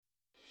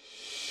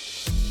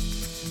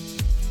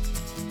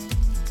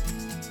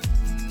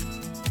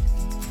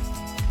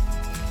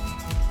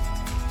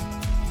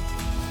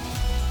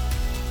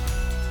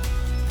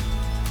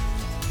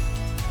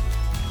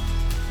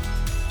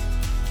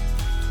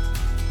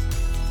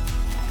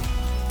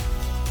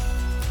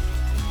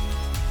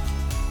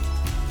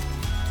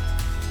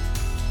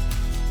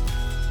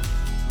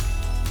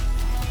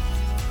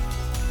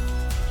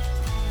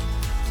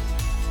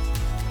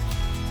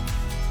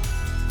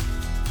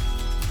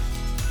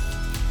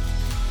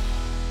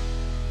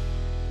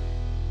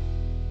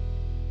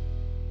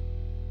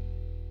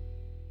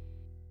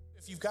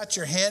If you've got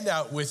your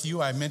handout with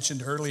you, I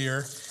mentioned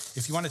earlier,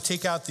 if you want to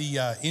take out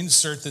the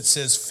insert that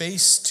says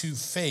face to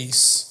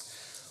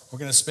face, we're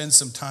going to spend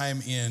some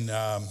time in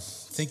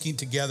thinking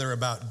together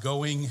about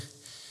going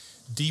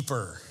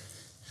deeper.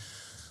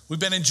 We've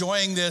been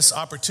enjoying this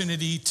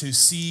opportunity to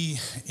see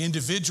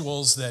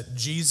individuals that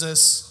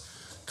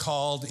Jesus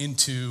called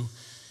into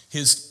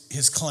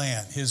his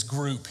clan, his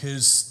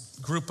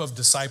group of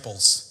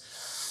disciples.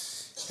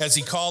 As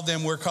he called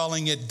them, we're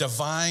calling it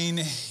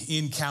divine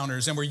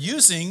encounters. And we're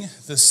using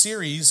the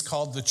series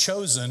called The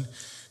Chosen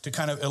to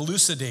kind of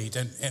elucidate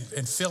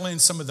and fill in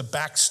some of the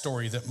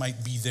backstory that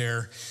might be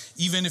there.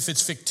 Even if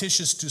it's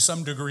fictitious to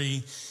some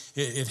degree,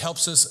 it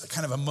helps us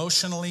kind of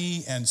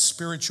emotionally and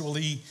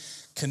spiritually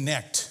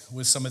connect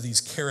with some of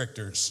these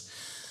characters.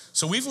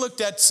 So we've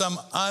looked at some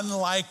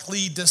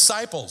unlikely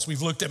disciples.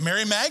 We've looked at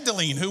Mary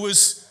Magdalene, who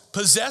was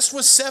possessed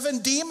with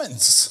 7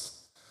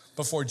 demons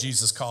before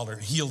Jesus called her,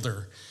 healed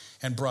her,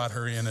 and brought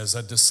her in as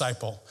a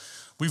disciple.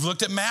 We've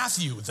looked at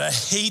Matthew, the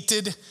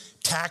hated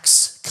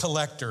tax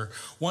collector,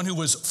 one who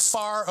was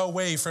far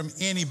away from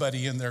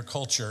anybody in their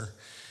culture.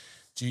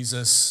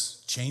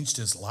 Jesus changed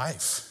his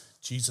life.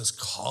 Jesus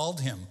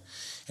called him,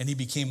 and he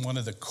became one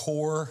of the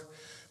core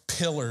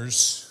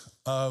pillars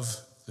of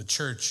the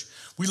church.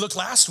 We looked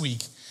last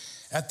week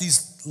at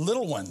these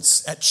little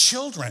ones, at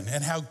children,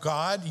 and how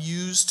God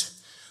used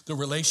the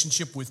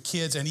relationship with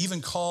kids and even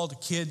called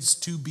kids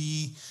to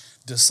be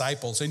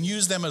disciples and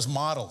use them as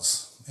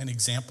models and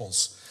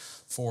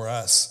examples for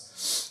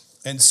us.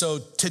 And so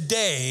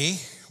today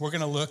we're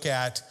going to look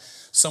at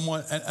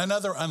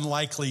another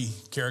unlikely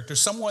character,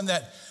 someone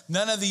that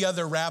none of the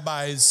other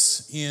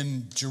rabbis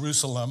in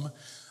Jerusalem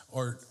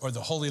or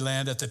the Holy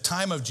Land at the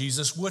time of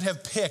Jesus would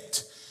have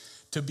picked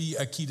to be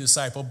a key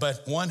disciple,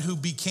 but one who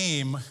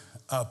became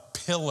a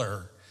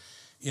pillar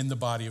in the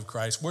body of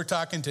Christ. We're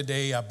talking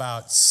today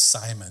about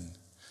Simon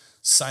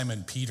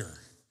Peter,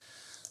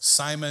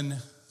 Simon,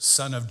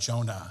 son of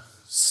Jonah,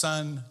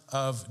 son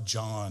of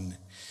John.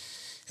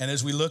 And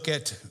as we look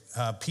at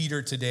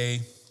Peter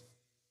today,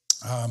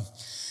 we're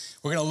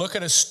going to look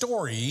at a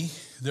story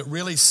that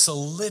really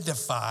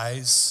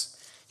solidifies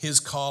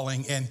his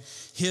calling and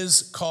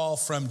his call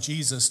from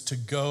Jesus to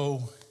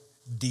go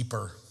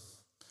deeper,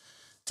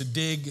 to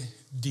dig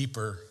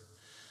deeper,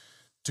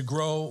 to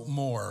grow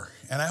more.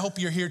 And I hope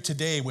you're here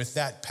today with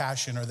that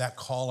passion or that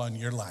call on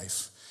your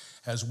life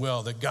as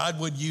well, that God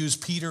would use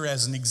Peter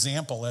as an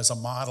example, as a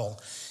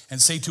model,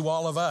 and say to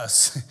all of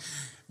us,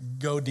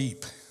 go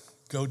deep,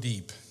 go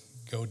deep,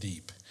 go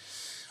deep.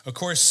 Of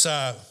course,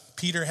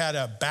 Peter had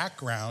a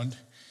background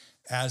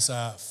as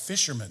a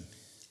fisherman.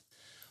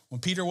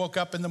 When Peter woke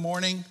up in the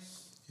morning,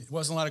 it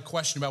wasn't a lot of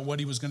question about what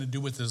he was going to do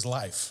with his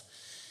life.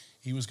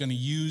 He was going to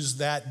use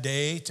that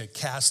day to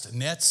cast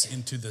nets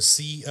into the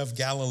Sea of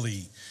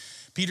Galilee.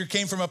 Peter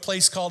came from a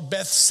place called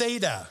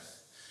Bethsaida.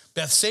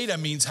 Bethsaida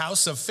means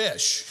house of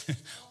fish.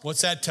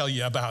 What's that tell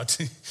you about,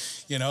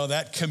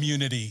 that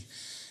community?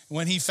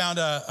 When he found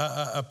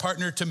a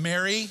partner to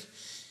marry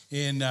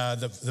in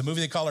the movie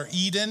they call her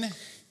Eden,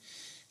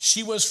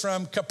 she was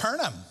from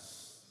Capernaum.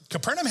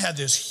 Capernaum had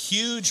this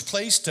huge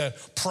place to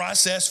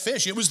process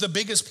fish. It was the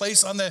biggest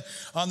place on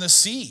the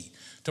sea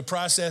to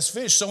process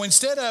fish. So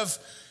instead of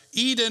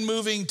Eden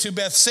moving to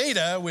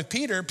Bethsaida with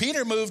Peter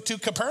moved to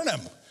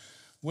Capernaum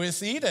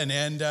with Eden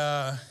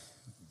and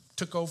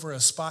took over a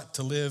spot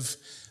to live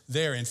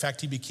there. In fact,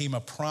 he became a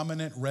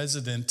prominent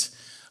resident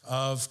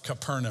of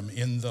Capernaum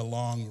in the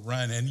long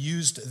run and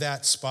used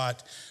that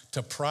spot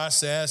to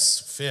process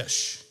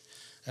fish.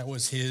 That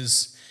was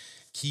his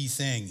key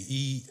thing.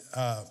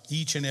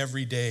 Each and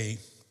every day,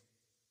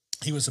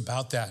 he was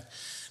about that.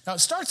 Now, it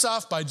starts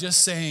off by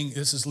just saying,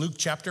 this is Luke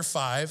chapter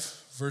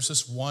 5,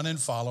 verses 1 and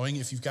following.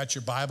 If you've got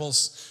your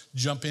Bibles,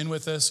 jump in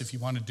with us. If you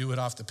want to do it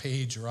off the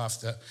page or off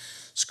the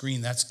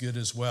screen, that's good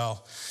as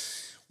well.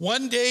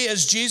 One day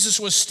as Jesus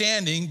was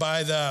standing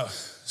by the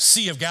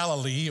Sea of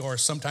Galilee, or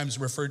sometimes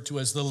referred to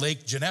as the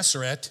Lake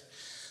Gennesaret,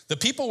 the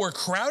people were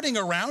crowding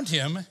around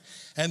him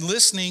and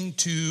listening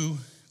to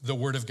the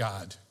Word of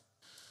God.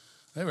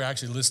 They were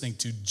actually listening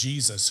to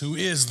Jesus, who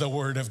is the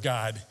Word of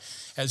God,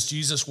 as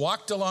Jesus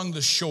walked along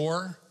the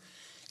shore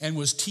and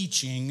was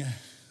teaching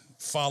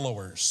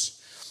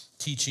followers,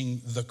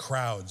 teaching the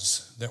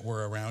crowds that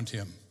were around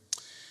him.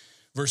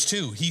 Verse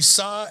 2, he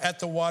saw at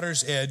the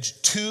water's edge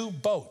 2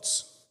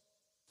 boats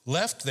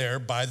left there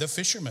by the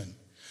fishermen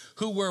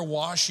who were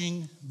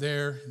washing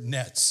their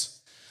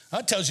nets.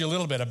 That tells you a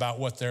little bit about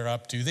what they're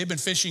up to. They've been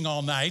fishing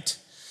all night.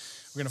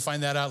 We're going to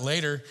find that out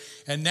later.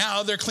 And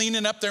now they're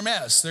cleaning up their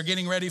mess. They're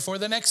getting ready for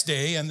the next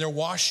day, and they're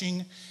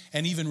washing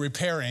and even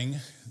repairing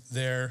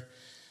their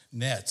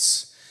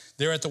nets.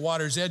 They're at the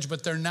water's edge,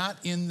 but they're not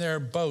in their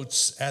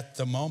boats at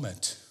the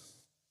moment.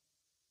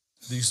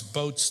 These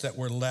boats that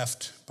were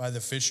left by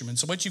the fishermen.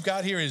 So what you've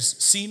got here is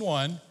scene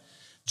 1,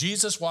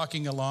 Jesus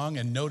walking along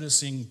and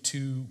noticing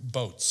 2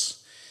 boats.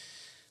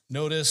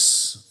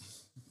 Notice,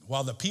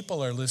 while the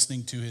people are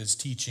listening to his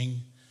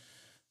teaching,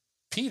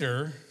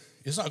 Peter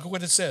is not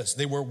what it says.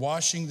 They were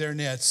washing their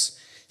nets.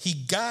 he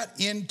got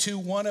into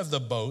one of the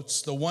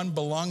boats, the one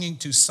belonging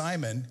to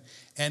Simon,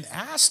 and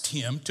asked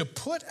him to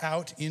put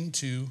out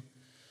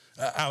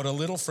a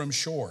little from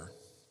shore.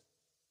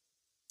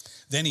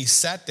 Then he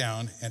sat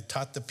down and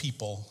taught the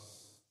people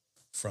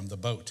from the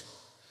boat.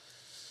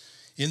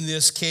 In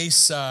this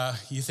case,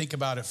 you think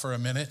about it for a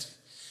minute.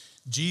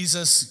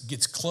 Jesus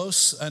gets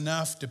close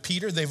enough to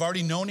Peter. They've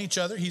already known each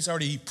other. He's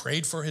already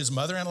prayed for his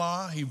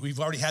mother-in-law. We've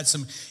already had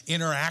some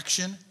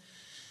interaction.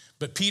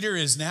 But Peter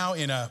is now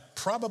in a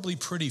probably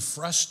pretty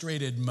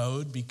frustrated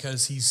mode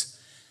because he's,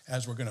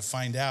 as we're going to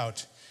find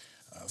out,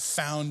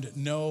 found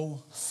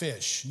no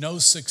fish, no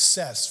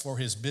success for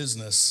his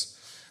business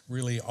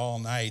really all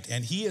night.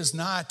 And he is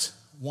not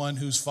one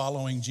who's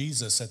following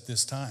Jesus at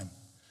this time.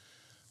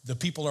 The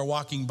people are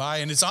walking by,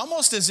 and it's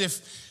almost as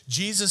if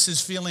Jesus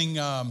is feeling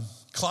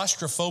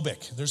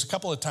claustrophobic. There's a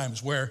couple of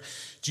times where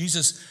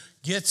Jesus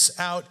gets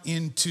out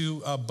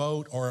into a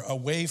boat or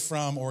away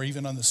from, or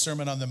even on the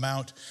Sermon on the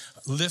Mount,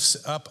 lifts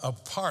up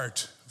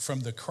apart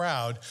from the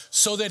crowd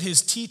so that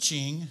his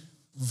teaching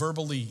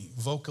verbally,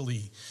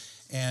 vocally,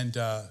 and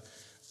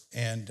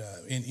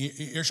in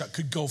earshot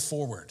could go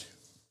forward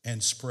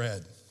and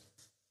spread.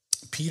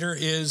 Peter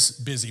is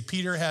busy.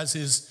 Peter has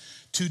his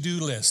to-do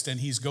list, and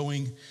he's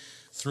going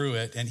through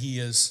it, and he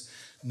is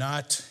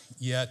not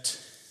yet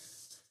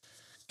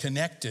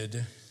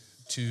connected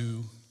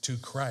to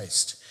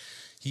Christ.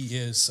 He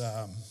is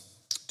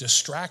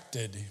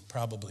distracted,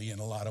 probably, in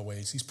a lot of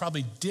ways. He's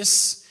probably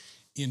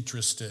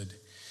disinterested,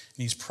 and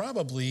he's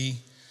probably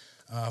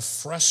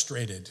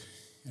frustrated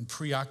and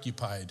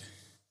preoccupied.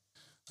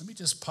 Let me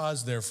just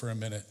pause there for a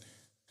minute.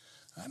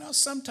 I know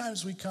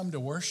sometimes we come to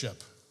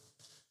worship.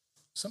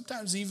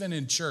 Sometimes even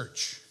in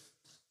church,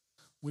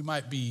 we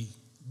might be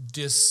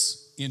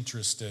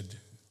disinterested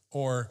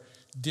or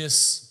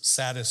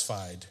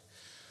dissatisfied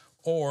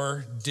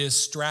or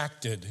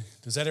distracted.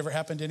 Does that ever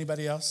happen to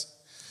anybody else?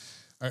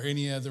 Are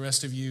any of the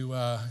rest of you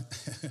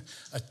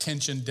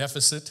attention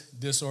deficit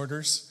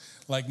disorders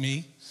like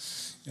me?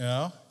 You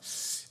know?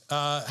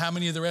 How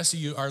many of the rest of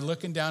you are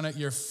looking down at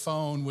your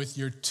phone with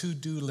your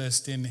to-do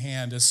list in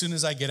hand? As soon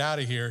as I get out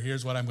of here,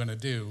 here's what I'm going to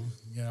do.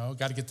 You know,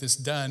 got to get this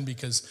done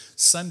because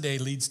Sunday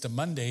leads to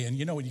Monday, and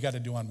you know what you got to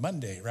do on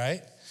Monday,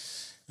 right?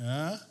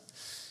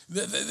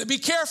 Be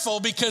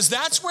careful, because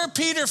that's where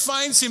Peter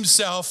finds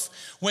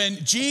himself when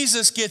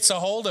Jesus gets a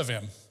hold of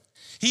him.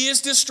 He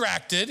is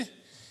distracted.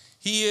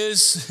 He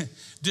is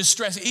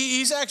distressed.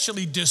 He's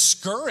actually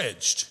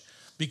discouraged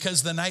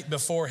because the night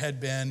before had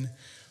been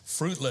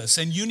fruitless.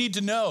 And you need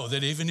to know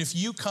that even if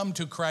you come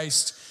to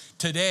Christ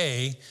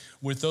today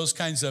with those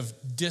kinds of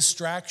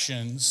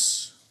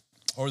distractions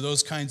or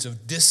those kinds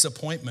of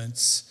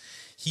disappointments,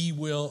 he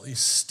will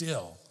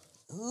still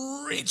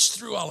reach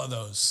through all of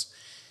those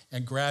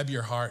and grab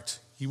your heart.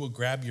 He will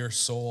grab your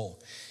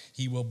soul.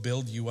 He will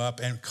build you up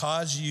and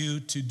cause you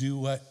to do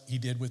what he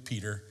did with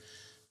Peter,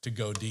 to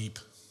go deep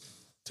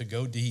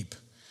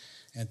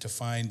and to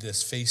find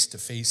this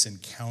face-to-face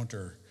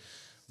encounter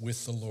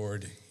with the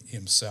Lord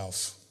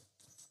himself.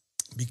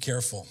 Be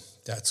careful.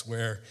 That's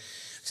where,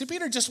 see,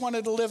 Peter just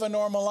wanted to live a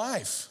normal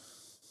life.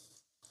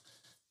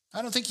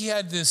 I don't think he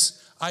had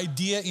this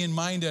idea in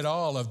mind at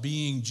all of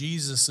being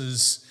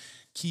Jesus's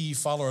key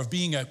follower, of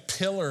being a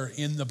pillar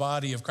in the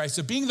body of Christ,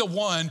 of being the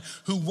one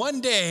who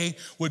one day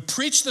would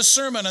preach the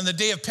sermon on the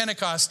day of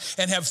Pentecost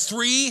and have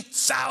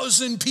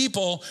 3,000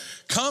 people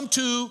come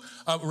to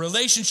a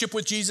relationship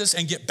with Jesus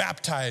and get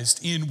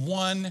baptized in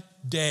one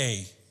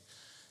day.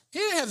 He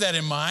didn't have that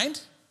in mind.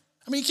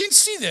 I mean, you can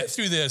see that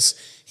through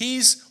this.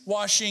 He's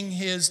washing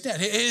his net.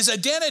 His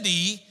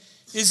identity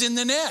is in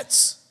the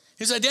nets.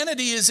 His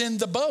identity is in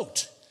the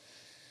boat.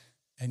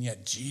 And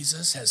yet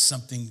Jesus has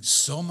something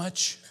so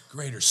much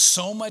greater,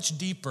 so much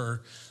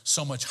deeper,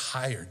 so much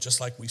higher, just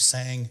like we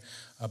sang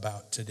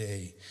about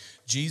today.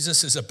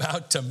 Jesus is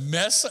about to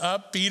mess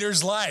up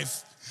Peter's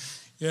life.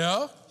 You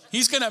know,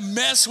 he's going to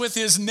mess with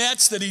his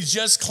nets that he's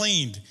just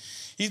cleaned.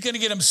 He's going to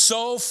get them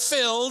so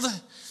filled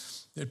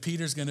that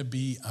Peter's going to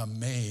be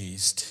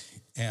amazed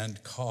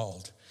and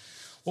called.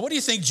 Well, what do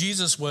you think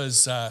Jesus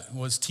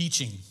was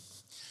teaching?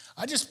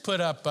 I just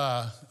put up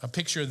a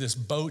picture of this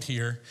boat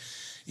here.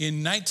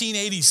 In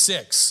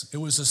 1986, it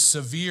was a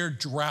severe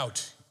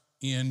drought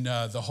in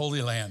the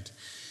Holy Land.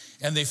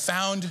 And they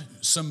found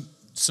some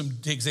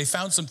digs. They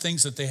found some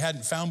things that they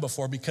hadn't found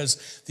before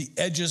because the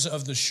edges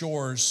of the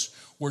shores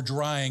were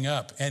drying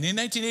up. And in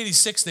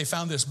 1986, they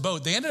found this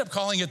boat. They ended up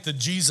calling it the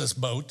Jesus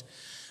boat,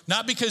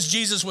 not because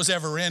Jesus was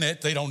ever in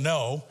it, they don't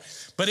know,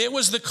 but it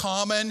was the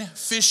common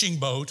fishing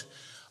boat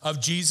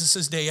of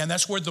Jesus's day. And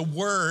that's where the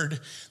word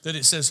that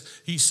it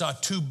says he saw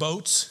two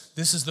boats.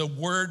 This is the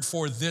word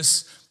for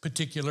this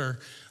particular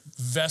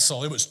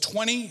vessel. It was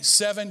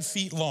 27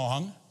 feet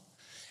long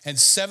and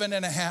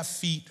 7.5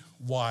 feet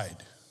wide.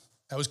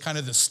 That was kind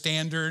of the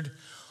standard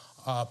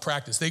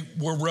practice. They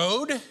were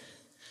rowed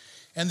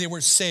and they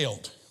were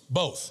sailed,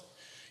 both.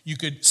 You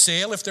could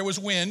sail if there was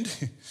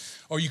wind,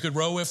 or you could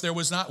row if there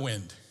was not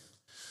wind.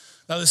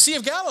 Now, the Sea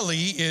of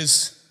Galilee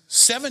is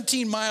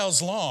 17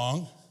 miles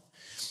long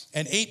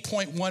and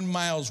 8.1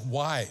 miles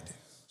wide.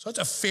 So it's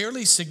a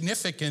fairly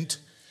significant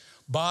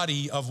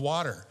body of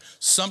water,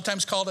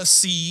 sometimes called a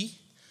sea,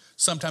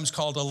 sometimes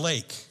called a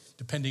lake,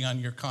 depending on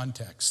your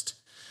context.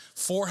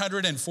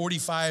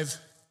 445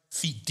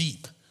 feet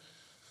deep.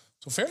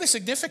 So fairly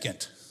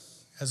significant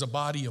as a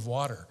body of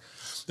water.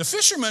 The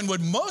fishermen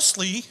would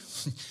mostly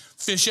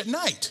fish at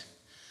night.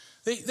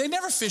 They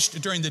never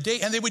fished during the day,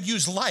 and they would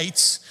use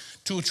lights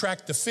to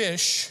attract the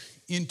fish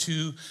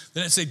into,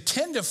 they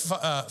tend to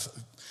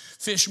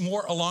fish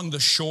more along the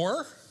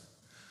shore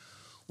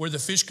where the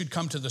fish could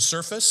come to the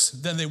surface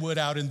than they would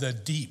out in the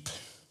deep.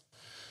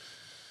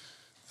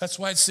 That's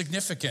why it's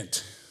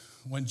significant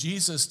when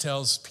Jesus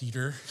tells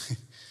Peter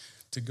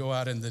to go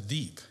out in the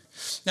deep.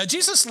 Now,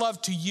 Jesus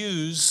loved to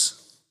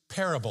use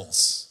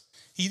parables.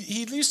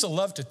 He used to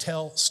love to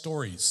tell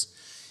stories.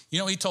 You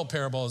know, he told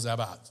parables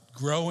about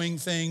growing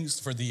things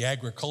for the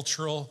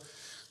agricultural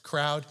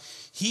crowd.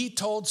 He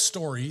told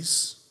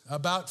stories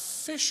about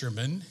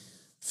fishermen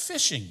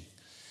fishing,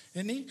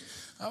 didn't he?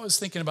 I was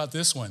thinking about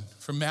this one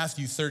from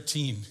Matthew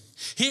 13.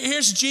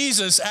 Here's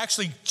Jesus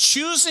actually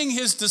choosing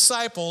his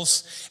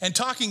disciples and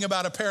talking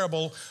about a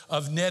parable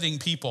of netting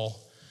people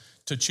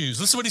to choose.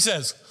 Listen to what he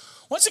says.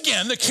 Once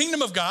again, the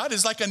kingdom of God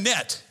is like a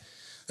net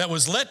that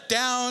was let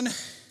down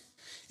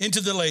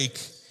into the lake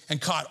and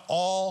caught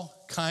all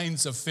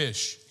kinds of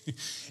fish.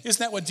 Isn't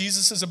that what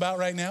Jesus is about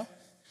right now?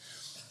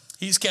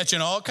 He's catching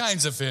all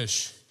kinds of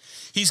fish.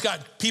 He's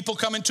got people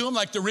coming to him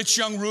like the rich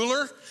young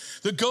ruler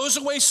that goes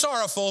away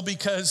sorrowful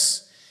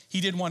because he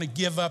didn't want to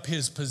give up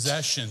his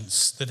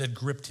possessions that had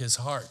gripped his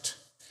heart.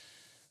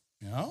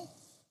 You know?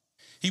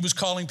 He was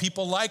calling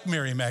people like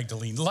Mary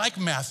Magdalene, like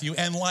Matthew,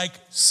 and like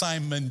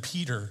Simon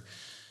Peter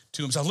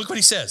to himself. Look what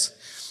he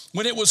says.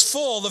 When it was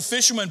full, the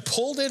fishermen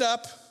pulled it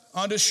up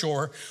onto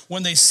shore.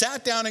 When they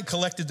sat down and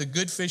collected the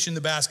good fish in the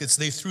baskets,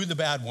 they threw the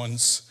bad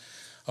ones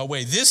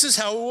away. This is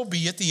how it will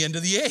be at the end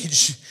of the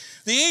age.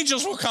 The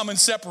angels will come and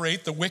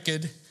separate the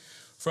wicked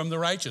from the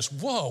righteous.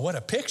 Whoa, what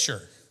a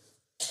picture.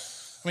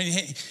 I mean,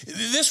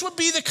 this would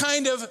be the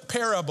kind of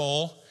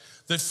parable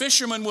that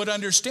fishermen would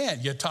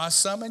understand. You toss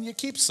some and you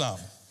keep some.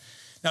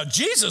 Now,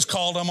 Jesus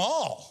called them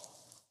all.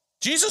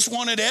 Jesus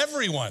wanted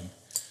everyone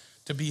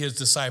to be his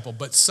disciple,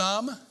 but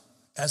some,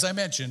 as I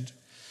mentioned,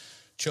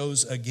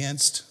 chose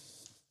against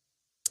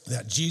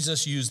that.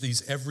 Jesus used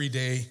these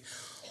everyday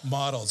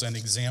models and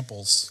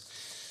examples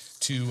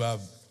to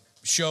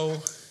show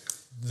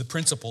the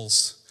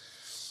principles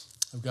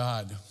of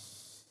God.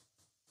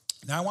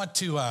 Now, I want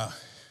to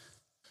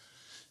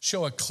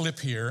show a clip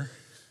here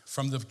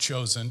from The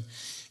Chosen.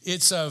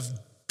 It's of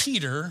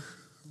Peter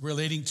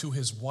relating to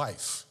his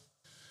wife.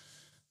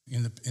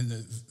 In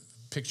the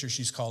picture,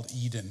 she's called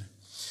Eden.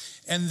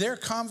 And their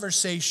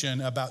conversation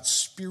about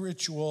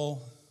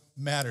spiritual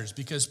matters,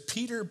 because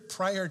Peter,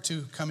 prior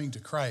to coming to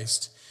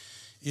Christ,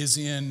 is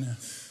in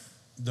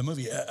the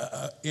movie,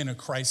 in a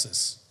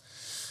crisis.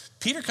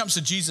 Peter comes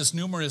to Jesus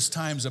numerous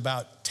times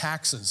about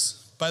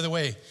taxes. By the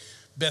way,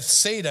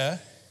 Bethsaida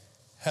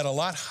had a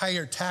lot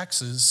higher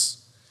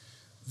taxes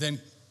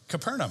than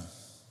Capernaum.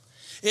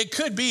 It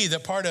could be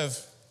that part of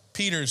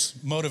Peter's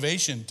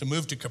motivation to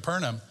move to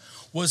Capernaum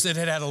was that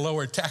it had a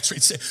lower tax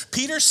rate.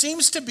 Peter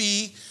seems to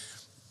be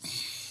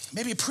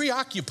maybe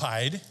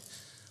preoccupied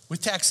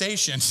with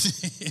taxation.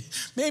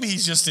 Maybe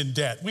he's just in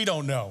debt. We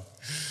don't know.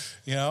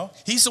 You know,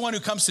 he's the one who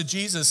comes to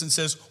Jesus and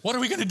says, what are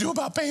we going to do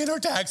about paying our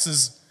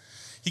taxes?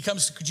 He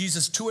comes to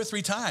Jesus 2 or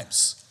 3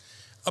 times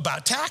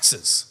about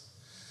taxes.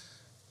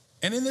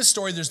 And in this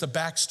story, there's the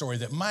backstory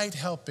that might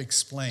help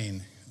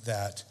explain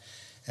that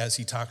as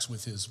he talks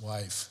with his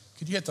wife.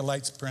 Could you hit the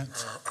lights, Brent?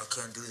 I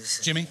can't do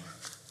this Jimmy? anymore.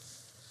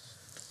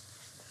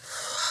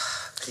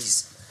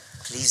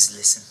 Please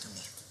listen to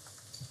me.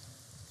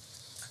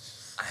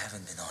 I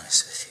haven't been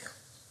honest with you.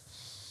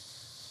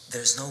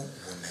 There's no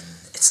woman.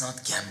 It's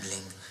not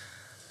gambling.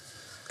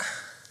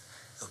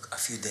 Look, a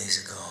few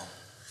days ago,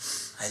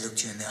 I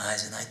looked you in the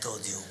eyes and I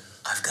told you,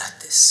 I've got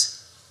this.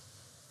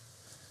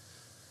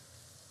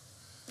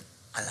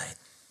 I lied.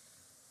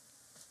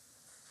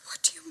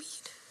 What do you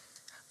mean?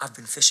 I've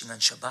been fishing on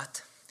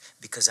Shabbat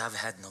because I've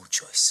had no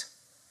choice.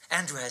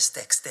 Andrew has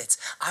text dates.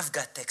 I've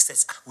got text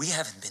dates. We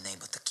haven't been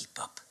able to keep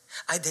up.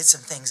 I did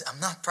some things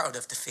I'm not proud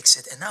of to fix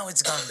it, and now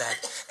it's gone bad.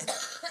 And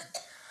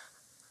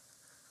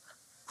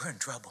we're in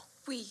trouble.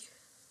 We?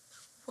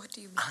 What do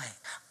you mean?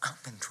 I'm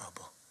in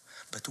trouble.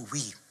 But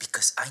we,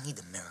 because I need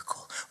a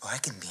miracle, or I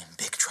can be in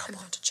big trouble.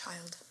 I'm not a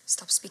child.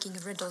 Stop speaking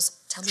in riddles.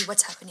 Tell me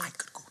what's happening. I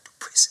could go to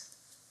prison.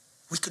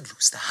 We could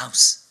lose the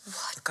house.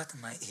 What? The cut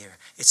in my ear,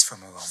 it's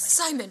from a roommate.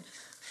 Simon!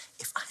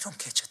 If I don't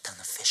catch a ton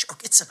of fish or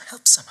get some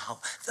help somehow,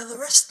 they'll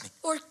arrest me.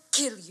 Or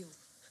kill you.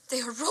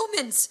 They are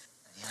Romans.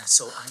 Yeah,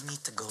 so I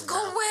need to go Go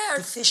now. where?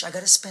 To fish. I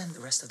gotta spend the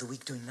rest of the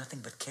week doing nothing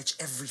but catch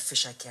every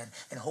fish I can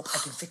and hope I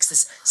can fix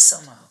this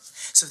somehow.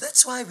 So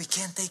that's why we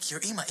can't take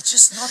your Ima. It's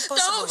just not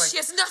possible. No, she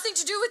has nothing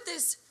to do with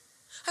this.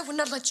 I will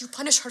not let you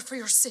punish her for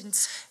your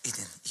sins.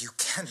 Eden, you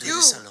can't do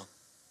this alone.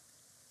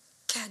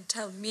 Can't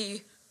tell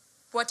me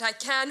what I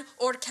can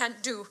or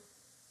can't do.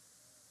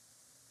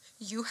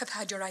 You have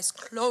had your eyes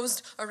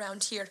closed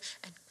around here,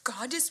 and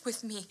God is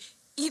with me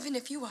even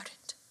if you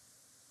aren't.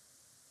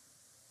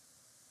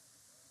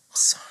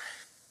 Sorry.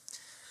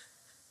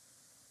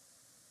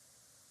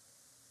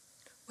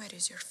 Where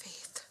is your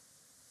faith?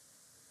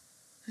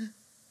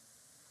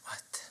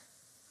 What?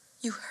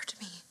 You hurt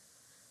me.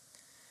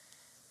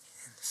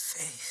 And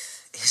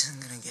faith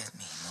isn't gonna get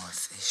me more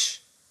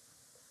fish.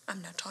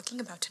 I'm not talking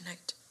about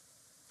tonight.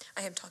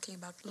 I am talking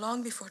about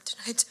long before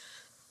tonight.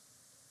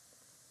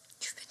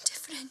 You've been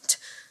different.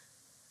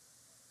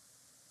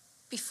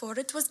 Before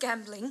it was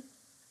gambling,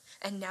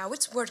 and now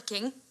it's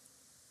working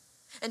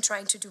and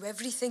trying to do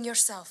everything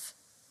yourself.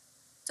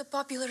 The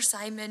popular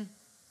Simon,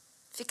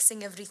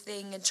 fixing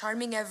everything and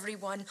charming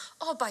everyone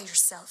all by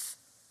yourself.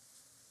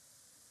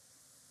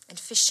 And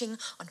fishing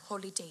on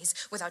holy days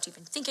without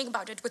even thinking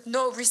about it, with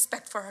no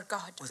respect for our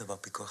God. What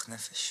about pikuach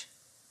nefesh?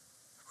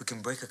 We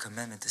can break a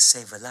commandment to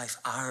save a life.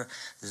 Our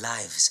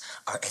lives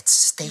are at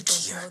stake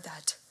You here. don't know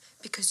that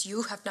because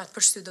you have not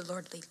pursued the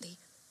Lord lately.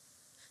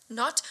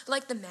 Not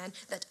like the man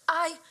that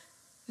I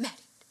married.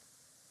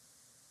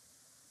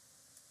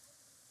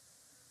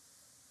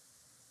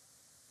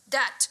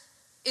 That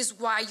is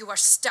why you are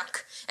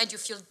stuck and you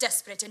feel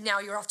desperate, and now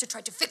you're off to try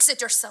to fix it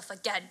yourself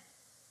again.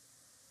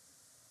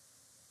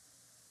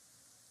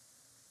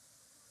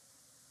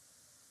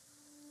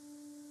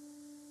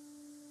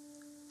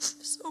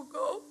 So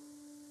go.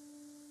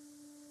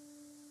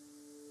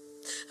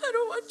 I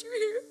don't want you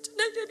here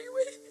tonight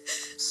anyway.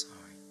 I'm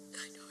sorry.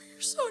 I know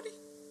you're sorry.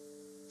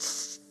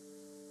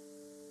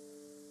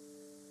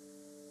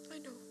 I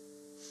know.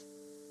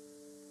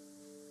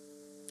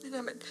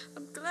 And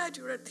I'm glad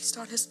you're at least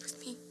honest with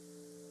me.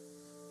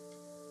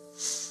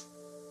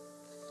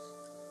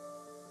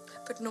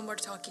 But no more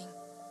talking.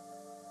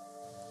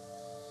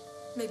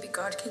 Maybe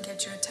God can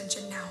get your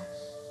attention now.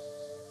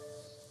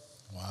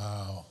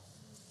 Wow.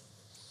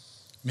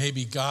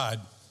 Maybe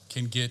God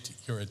can get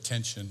your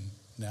attention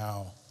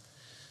now.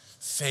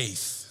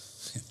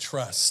 Faith and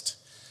trust.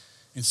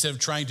 Instead of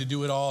trying to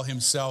do it all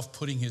himself,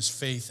 putting his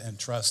faith and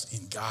trust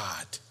in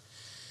God.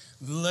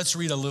 Let's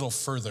read a little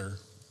further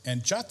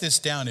and jot this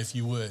down if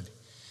you would.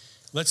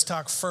 Let's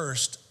talk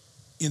first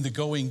in the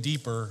going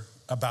deeper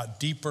about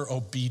deeper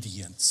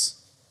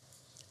obedience.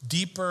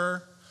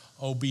 Deeper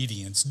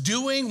obedience.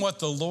 Doing what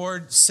the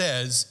Lord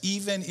says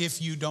even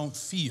if you don't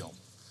feel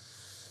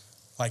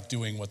like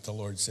doing what the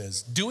Lord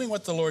says. Doing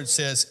what the Lord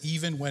says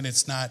even when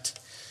it's not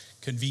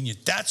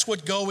convenient. That's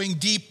what going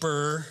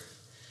deeper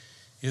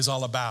is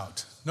all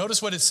about.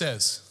 Notice what it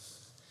says.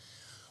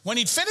 When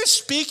he'd finished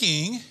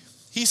speaking,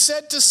 he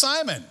said to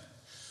Simon,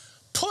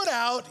 put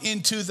out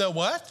into the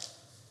what?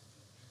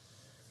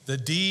 The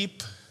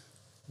deep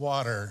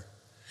water,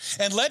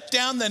 and let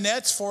down the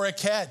nets for a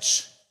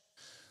catch.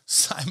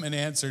 Simon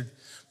answered,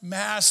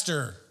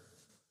 Master,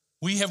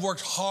 we have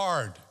worked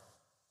hard.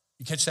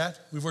 You catch that?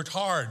 We've worked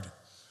hard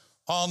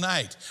all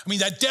night. I mean,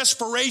 that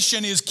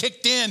desperation is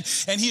kicked in,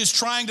 and he is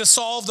trying to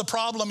solve the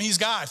problem he's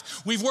got.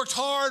 We've worked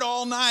hard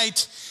all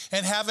night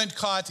and haven't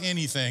caught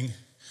anything.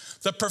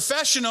 The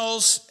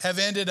professionals have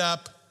ended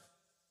up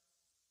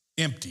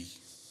empty,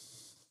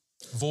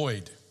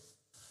 void,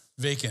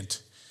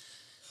 vacant.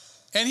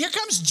 And here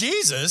comes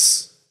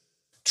Jesus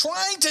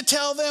trying to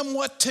tell them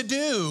what to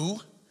do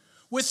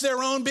with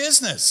their own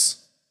business.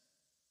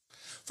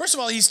 First of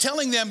all, he's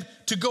telling them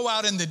to go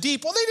out in the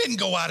deep. Well, they didn't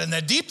go out in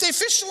the deep. They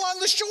fished along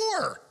the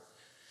shore.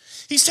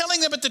 He's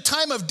telling them at the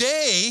time of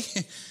day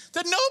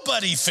that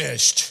nobody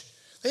fished.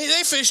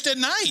 They fished at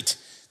night.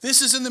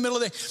 This is in the middle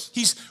of the day.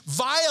 He's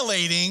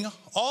violating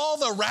all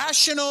the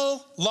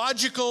rational,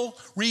 logical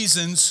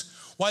reasons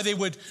why they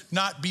would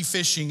not be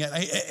fishing.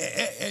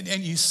 And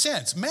you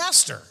sense,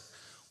 Master,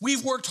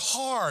 we've worked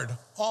hard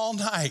all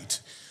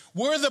night.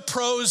 We're the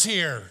pros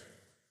here.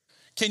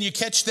 Can you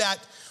catch that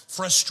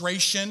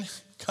frustration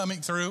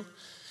coming through?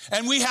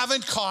 And we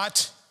haven't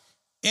caught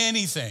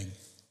anything.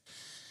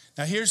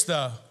 Now here's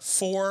the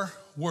 4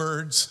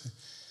 words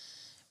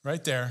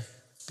right there.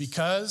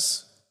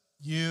 Because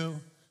you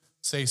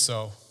say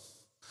so.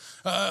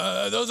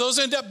 Those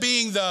end up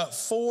being the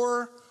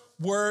 4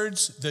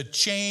 words that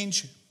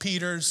change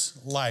Peter's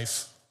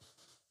life.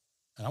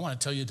 And I want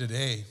to tell you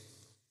today,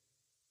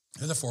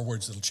 they're the 4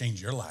 words that'll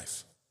change your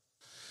life.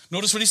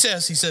 Notice what he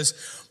says. He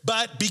says,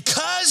 but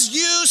because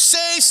you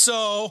say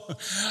so,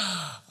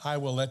 I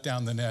will let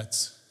down the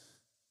nets.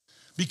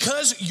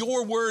 Because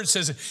your word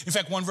says it. In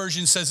fact, one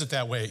version says it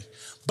that way.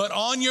 But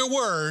on your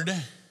word,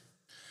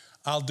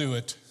 I'll do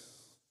it.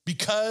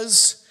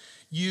 Because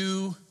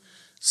you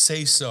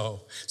say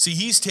so. See,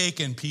 he's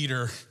taken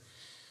Peter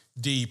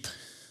deep.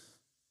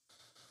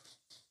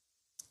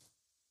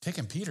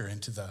 Taken Peter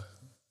into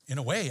in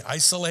a way,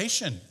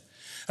 isolation.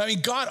 I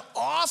mean, God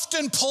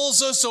often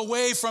pulls us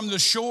away from the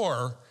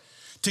shore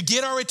to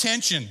get our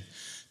attention,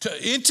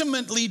 to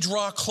intimately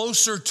draw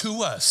closer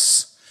to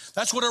us.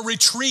 That's what a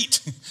retreat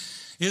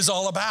is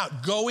all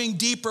about. Going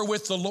deeper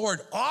with the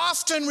Lord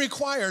often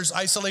requires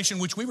isolation,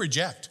 which we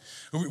reject.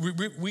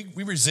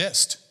 We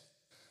resist.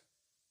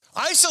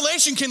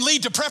 Isolation can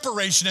lead to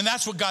preparation, and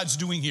that's what God's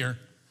doing here.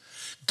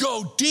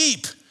 Go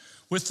deep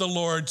with the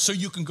Lord so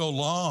you can go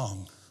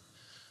long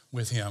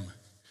with him.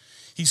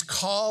 He's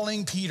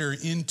calling Peter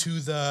into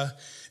the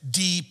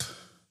deep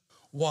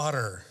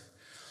water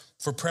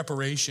for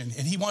preparation,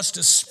 and he wants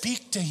to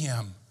speak to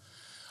him.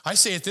 I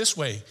say it this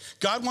way: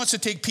 God wants to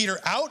take Peter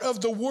out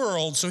of the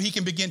world so he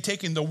can begin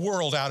taking the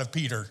world out of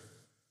Peter.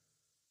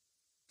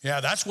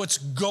 Yeah, that's what's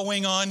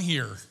going on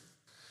here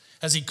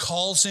as he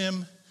calls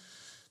him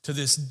to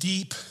this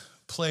deep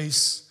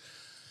place.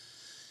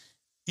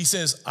 He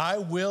says, I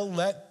will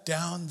let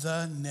down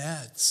the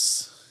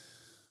nets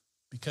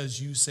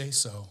because you say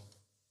so.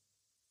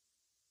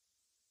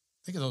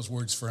 Think of those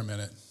words for a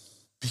minute.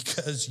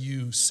 Because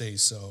you say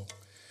so.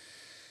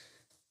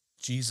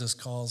 Jesus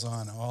calls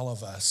on all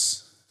of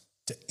us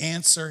to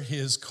answer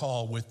his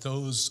call with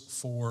those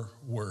 4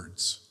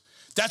 words.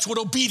 That's what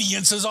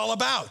obedience is all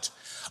about.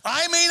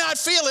 I may not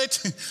feel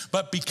it,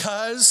 but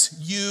because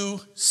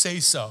you say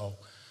so.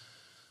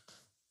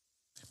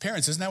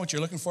 Parents, isn't that what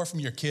you're looking for from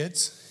your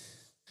kids?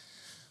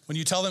 When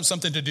you tell them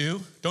something to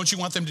do, don't you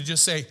want them to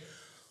just say,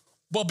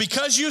 well,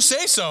 because you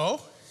say so.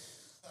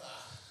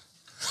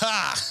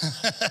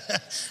 Ha!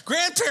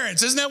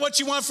 Grandparents, isn't that what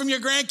you want from your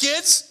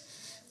grandkids?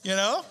 You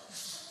know?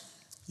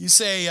 You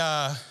say,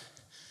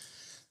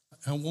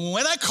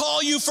 when I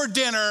call you for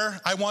dinner,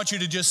 I want you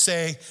to just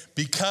say,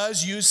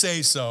 because you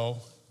say so,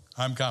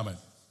 I'm coming.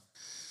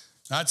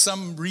 Not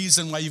some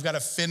reason why you've got to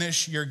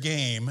finish your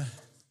game.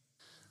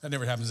 That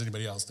never happens to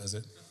anybody else, does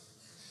it?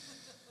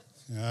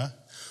 Yeah.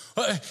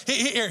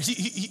 Here,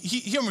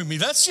 hear me.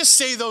 Let's just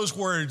say those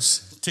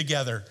words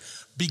together.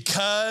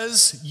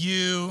 Because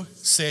you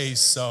say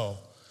so.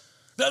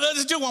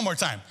 Let's do it one more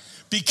time.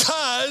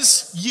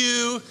 Because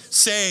you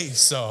say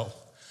so.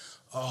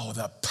 Oh,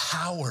 the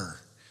power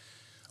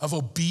of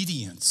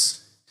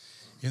obedience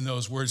in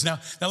those words. Now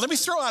let me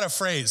throw out a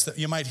phrase that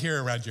you might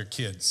hear around your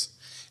kids.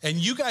 And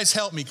you guys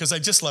help me because I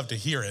just love to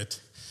hear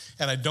it.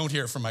 And I don't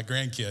hear it from my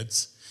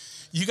grandkids.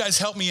 You guys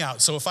help me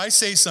out. So if I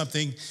say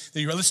something,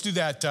 let's do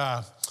that.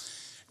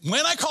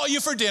 When I call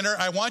you for dinner,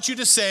 I want you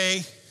to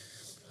say,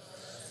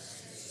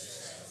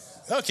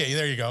 okay,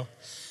 there you go.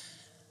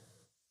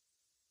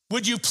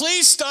 Would you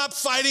please stop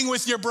fighting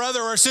with your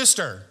brother or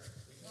sister?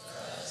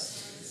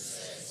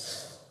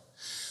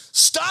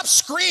 Stop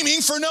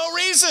screaming for no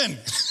reason.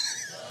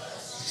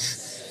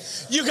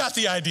 You got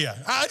the idea.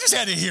 I just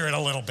had to hear it a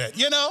little bit,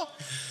 you know?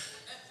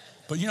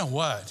 But you know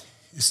what?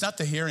 It's not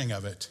the hearing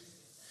of it.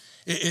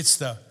 It's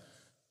the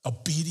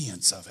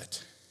obedience of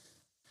it.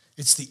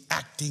 It's the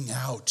acting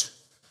out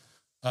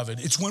of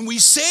it. It's when we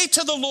say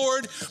to the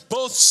Lord,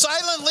 both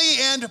silently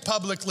and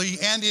publicly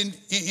and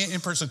in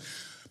person,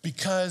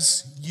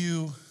 because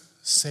you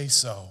say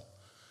so.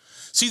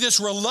 See, this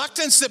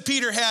reluctance that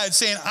Peter had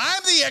saying,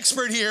 I'm the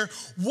expert here,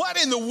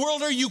 what in the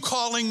world are you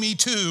calling me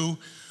to,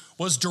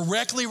 was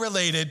directly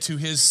related to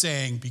his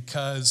saying,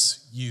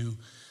 because you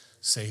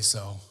say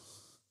so.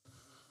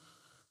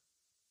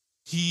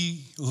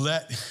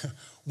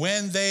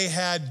 When they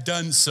had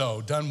done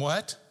so, done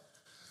what?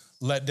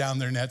 Let down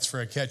their nets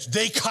for a catch.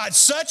 They caught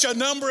such a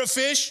number of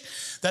fish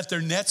that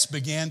their nets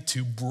began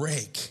to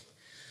break.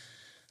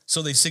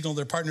 So they signaled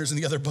their partners in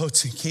the other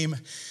boats and came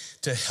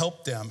to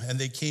help them. And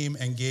they came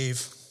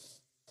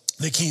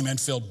and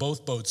filled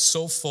both boats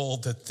so full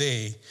that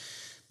they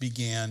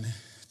began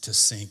to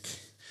sink.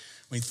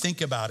 I mean,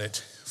 think about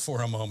it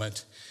for a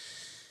moment.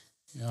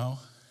 You know,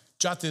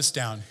 jot this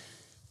down.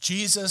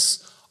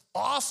 Jesus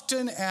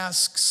often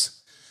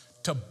asks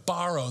to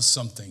borrow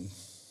something.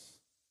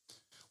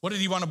 What did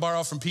he want to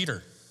borrow from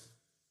Peter?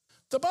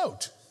 The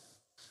boat,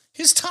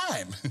 his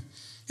time,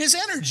 his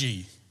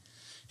energy,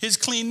 his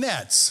clean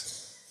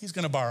nets. He's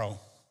going to borrow.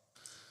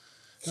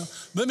 Now,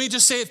 let me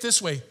just say it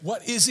this way.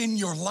 What is in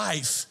your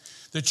life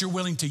that you're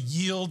willing to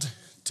yield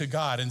to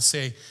God and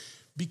say,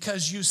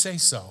 because you say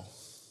so,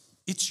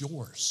 it's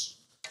yours?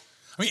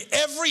 I mean,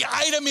 every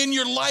item in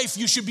your life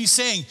you should be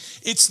saying,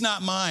 it's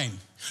not mine.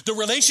 The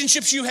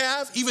relationships you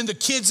have, even the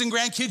kids and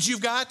grandkids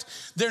you've got,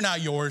 they're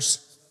not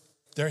yours.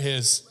 They're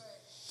his.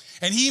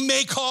 And he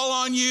may call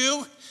on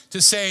you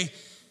to say,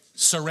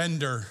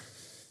 surrender,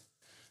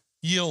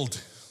 yield,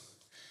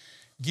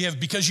 give.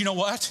 Because you know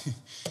what?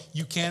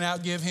 You can't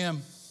outgive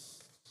him.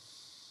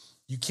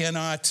 You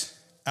cannot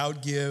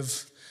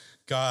outgive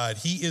God.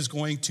 He is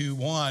going to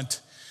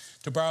want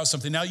to borrow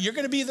something. Now, you're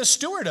going to be the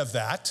steward of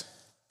that.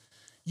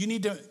 You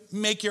need to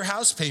make your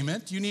house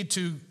payment. You need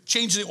to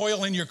change the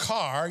oil in your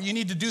car. You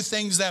need to do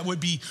things that would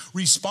be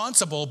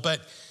responsible,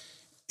 but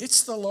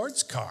it's the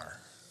Lord's car.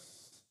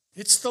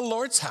 It's the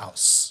Lord's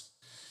house.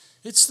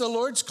 It's the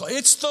Lord's car.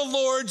 It's the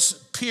Lord's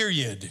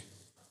period.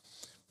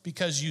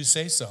 Because you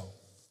say so.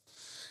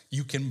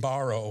 You can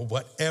borrow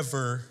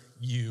whatever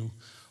you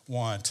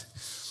want.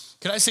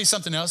 Can I say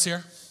something else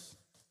here?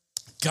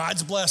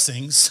 God's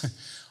blessings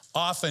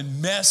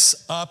often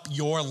mess up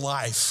your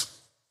life.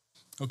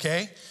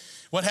 Okay?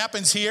 What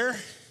happens here?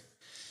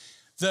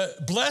 The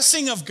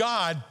blessing of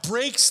God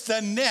breaks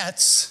the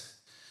nets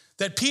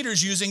that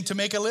Peter's using to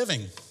make a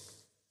living.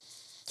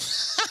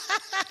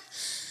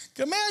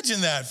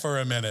 Imagine that for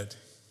a minute.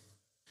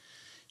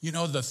 You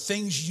know, the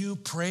things you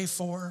pray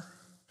for,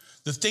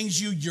 the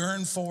things you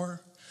yearn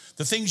for,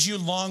 the things you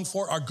long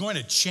for are going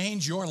to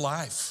change your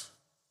life.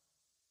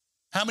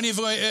 How many of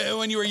you,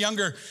 when you were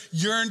younger,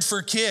 yearned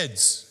for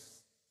kids?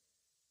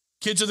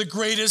 Kids are the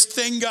greatest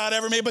thing God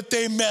ever made, but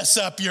they mess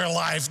up your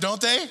life,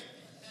 don't they?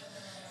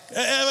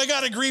 Have I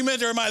got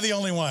agreement, or am I the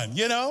only one,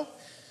 you know?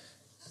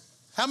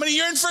 How many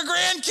yearn for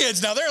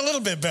grandkids? Now, they're a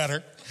little bit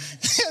better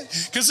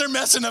because they're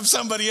messing up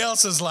somebody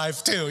else's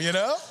life too, you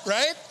know?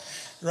 Right?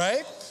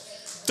 Right?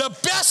 The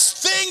best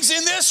things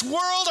in this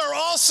world are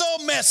also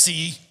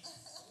messy.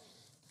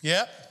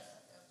 Yep.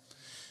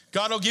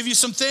 God will give you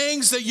some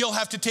things that you'll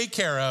have to take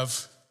care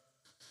of.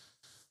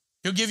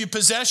 He'll give you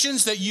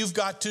possessions that you've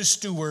got to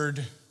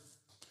steward.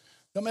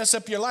 They'll mess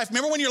up your life.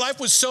 Remember when your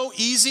life was so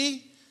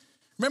easy?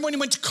 Remember when you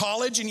went to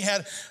college and you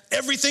had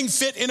everything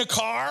fit in a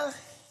car?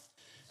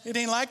 It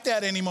ain't like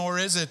that anymore,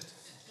 is it?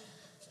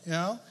 You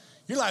know,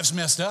 your life's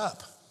messed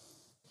up.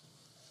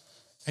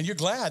 And you're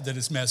glad that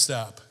it's messed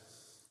up.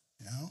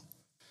 You know?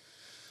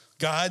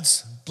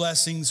 God's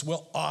blessings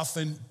will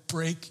often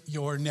break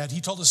your net.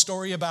 He told a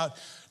story about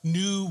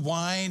new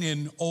wine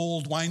in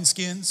old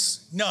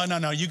wineskins.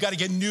 No. You got to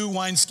get new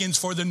wineskins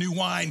for the new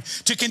wine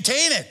to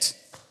contain it.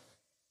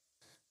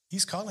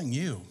 He's calling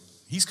you.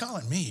 He's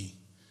calling me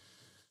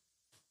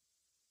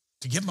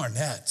to give them our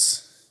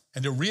nets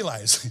and to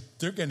realize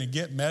they're going to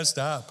get messed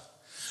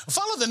up.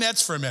 Follow the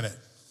nets for a minute.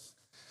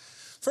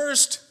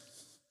 First,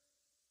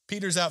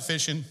 Peter's out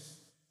fishing,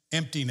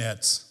 empty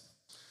nets,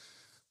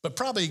 but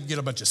probably get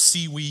a bunch of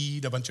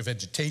seaweed, a bunch of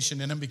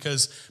vegetation in them,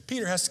 because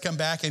Peter has to come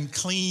back and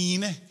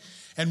clean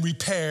and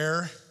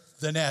repair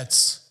the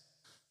nets.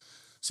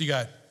 So you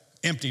got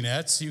empty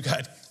nets, you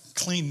got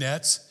clean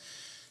nets.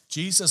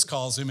 Jesus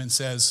calls him and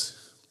says,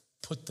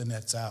 put the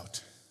nets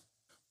out.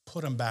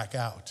 Put them back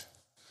out.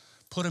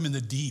 Put them in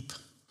the deep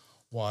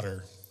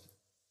water.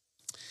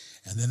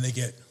 And then they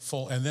get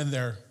full, and then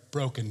they're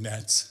broken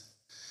nets.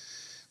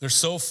 They're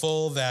so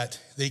full that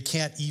they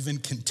can't even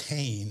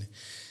contain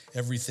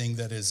everything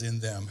that is in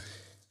them.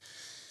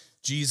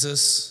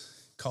 Jesus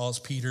calls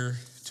Peter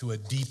to a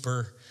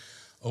deeper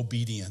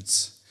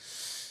obedience.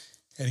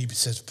 And he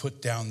says,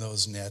 put down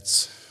those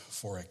nets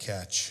for a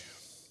catch.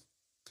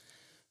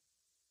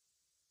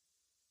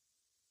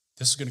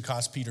 This is going to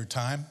cost Peter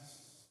time.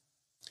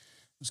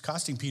 It was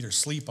costing Peter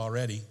sleep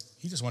already.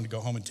 He just wanted to go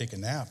home and take a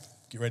nap,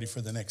 get ready for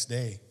the next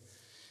day.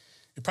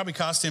 It probably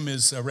cost him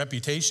his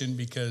reputation,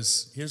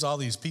 because here's all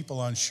these people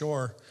on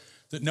shore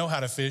that know how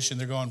to fish, and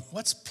they're going,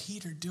 what's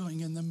Peter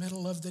doing in the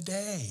middle of the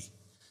day?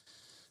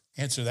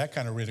 Answer that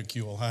kind of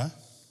ridicule, huh?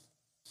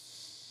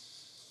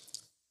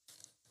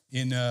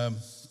 In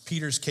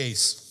Peter's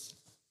case,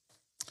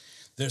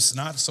 there's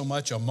not so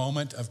much a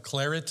moment of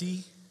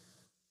clarity,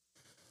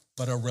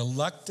 but a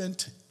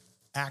reluctant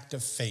act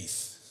of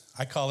faith.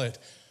 I call it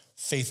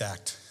faith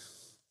act.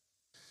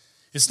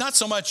 It's not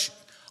so much,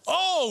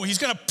 oh, he's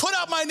going to put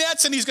out my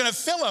nets and he's going to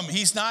fill them.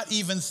 He's not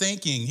even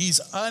thinking. He's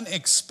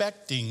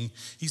unexpecting.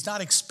 He's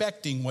not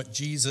expecting what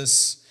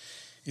Jesus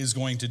is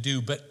going to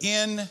do. But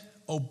in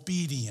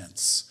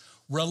obedience,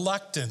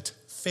 reluctant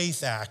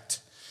faith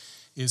act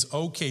is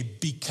okay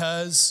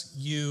because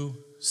you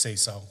say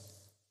so,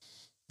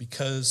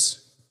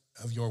 because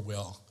of your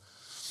will.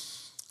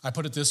 I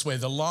put it this way,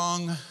 the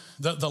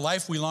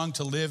life we long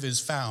to live is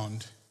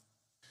found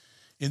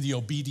in the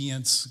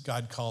obedience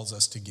God calls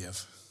us to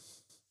give.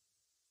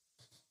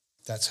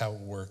 That's how it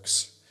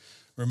works.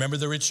 Remember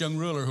the rich young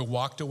ruler who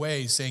walked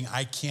away saying,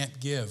 I can't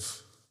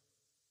give.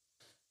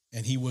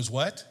 And he was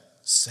what?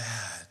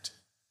 Sad,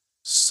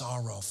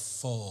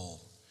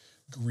 sorrowful,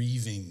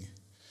 grieving.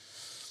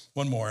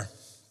 One more.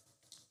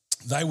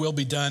 Thy will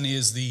be done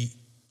is the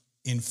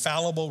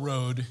infallible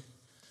road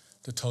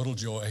to total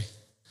joy.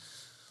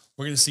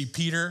 We're going to see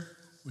Peter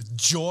with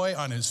joy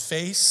on his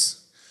face.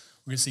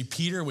 We're going to see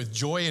Peter with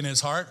joy in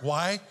his heart.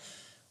 Why?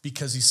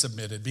 Because he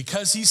submitted.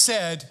 Because he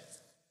said,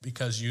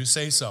 because you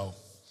say so,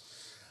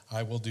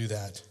 I will do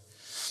that.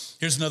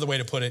 Here's another way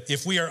to put it.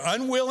 If we are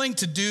unwilling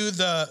to do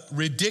the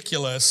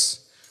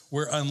ridiculous,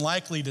 we're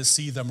unlikely to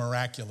see the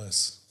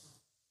miraculous.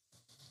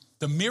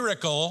 The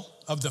miracle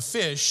of the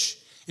fish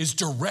is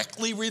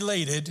directly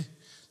related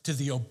to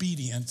the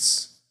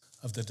obedience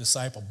of the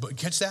disciple. But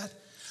catch that?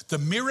 The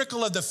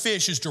miracle of the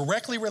fish is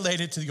directly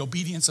related to the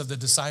obedience of the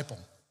disciple.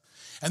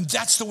 And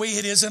that's the way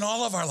it is in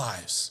all of our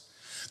lives.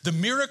 The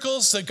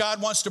miracles that God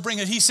wants to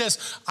bring, and he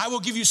says, I will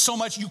give you so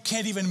much you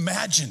can't even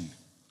imagine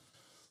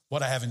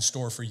what I have in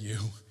store for you.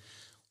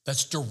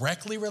 That's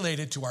directly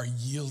related to our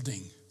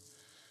yielding,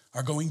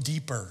 our going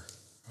deeper,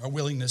 our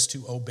willingness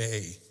to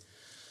obey.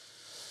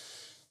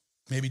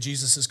 Maybe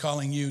Jesus is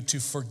calling you to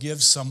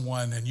forgive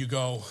someone and you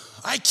go,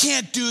 I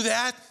can't do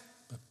that,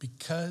 but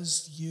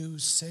because you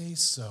say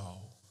so.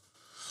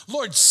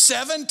 Lord,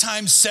 7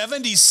 times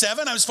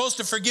 77, I'm supposed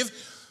to forgive.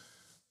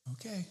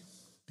 Okay,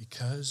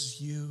 because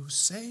you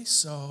say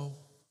so.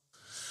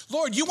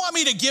 Lord, you want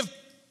me to give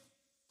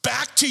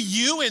back to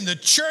you in the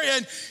church,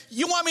 and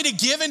you want me to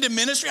give into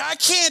ministry? I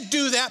can't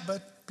do that,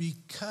 but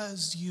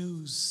because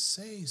you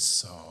say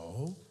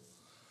so,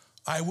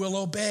 I will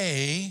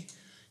obey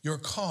your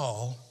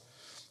call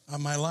of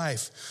my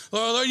life.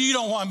 Lord, you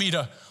don't want me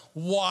to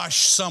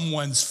wash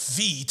someone's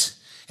feet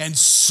and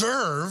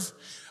serve.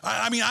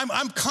 I mean,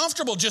 I'm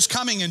comfortable just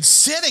coming and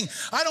sitting.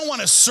 I don't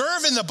want to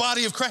serve in the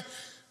body of Christ.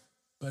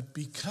 But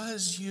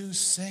because you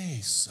say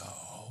so,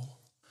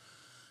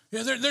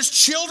 there's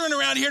children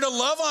around here to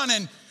love on,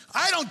 and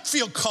I don't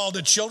feel called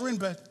to children,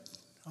 but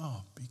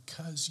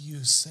because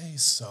you say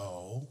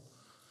so.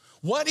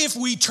 What if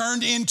we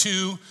turned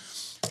into,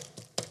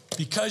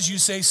 because you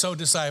say so,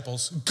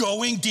 disciples,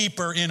 going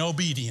deeper in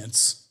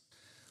obedience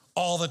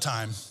all the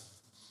time,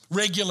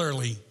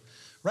 regularly?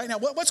 Right now,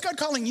 what's God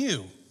calling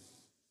you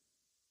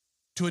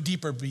to a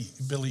deeper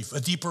belief,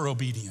 a deeper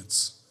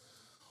obedience?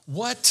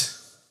 What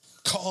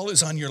call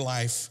is on your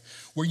life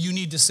where you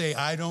need to say,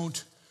 I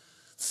don't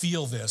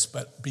feel this,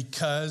 but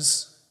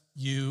because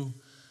you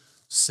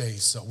say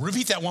so.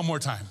 Repeat that one more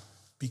time.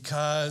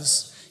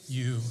 Because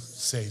you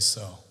say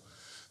so.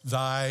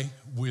 Thy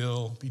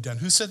will be done.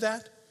 Who said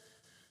that?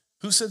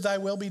 Who said thy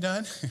will be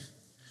done?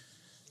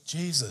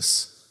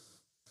 Jesus.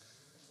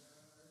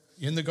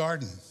 In the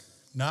garden.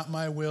 Not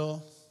my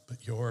will,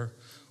 but your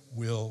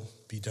will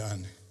be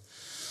done.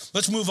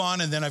 Let's move on,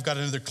 and then I've got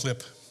another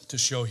clip to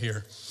show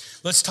here.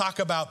 Let's talk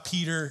about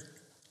Peter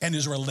and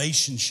his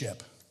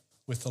relationship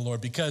with the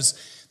Lord, because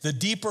the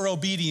deeper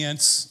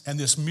obedience and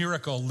this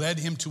miracle led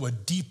him to a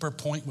deeper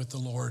point with the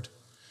Lord.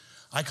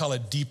 I call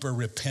it deeper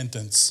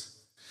repentance.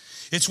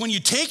 It's when you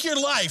take your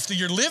life, that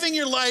you're living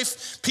your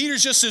life,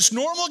 Peter's just this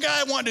normal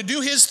guy wanting to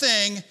do his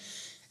thing,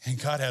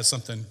 and God has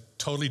something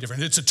totally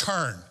different. It's a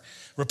turn.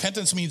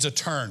 Repentance means a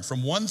turn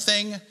from one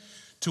thing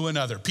to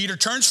another. Peter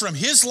turns from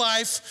his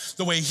life,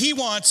 the way he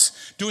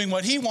wants, doing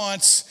what he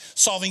wants,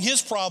 solving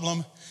his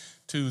problem,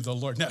 to the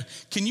Lord. Now,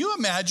 can you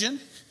imagine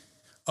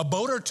a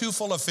boat or two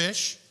full of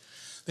fish?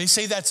 They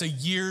say that's a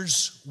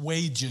year's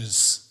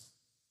wages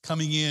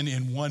coming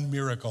in one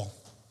miracle.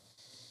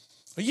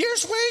 A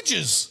year's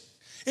wages.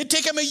 It'd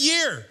take him a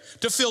year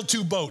to fill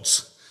 2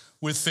 boats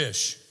with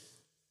fish.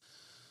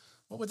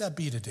 What would that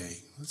be today?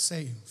 Let's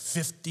say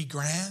 50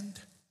 grand.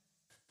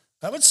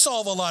 That would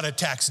solve a lot of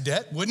tax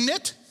debt, wouldn't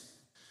it?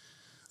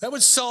 That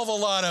would solve a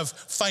lot of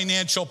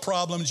financial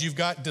problems you've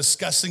got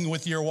discussing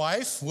with your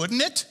wife,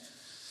 wouldn't it?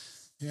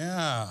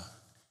 Yeah.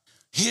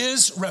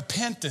 His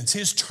repentance,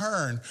 his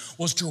turn,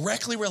 was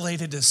directly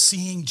related to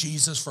seeing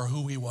Jesus for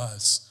who he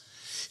was.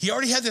 He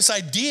already had this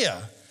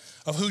idea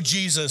of who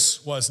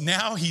Jesus was.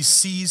 Now he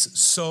sees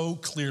so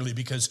clearly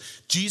because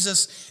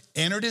Jesus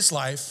entered his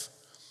life,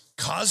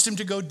 caused him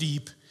to go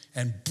deep,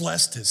 and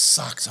blessed his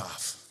socks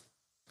off.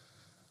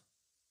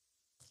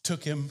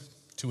 Took him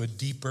to a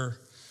deeper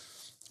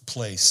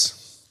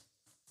place.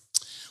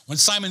 When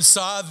Simon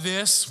saw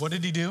this, what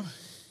did he do?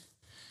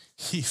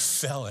 He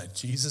fell at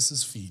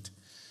Jesus' feet.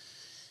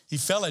 He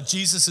fell at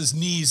Jesus'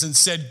 knees and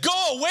said,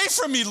 "Go away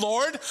from me,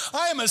 Lord.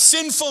 I am a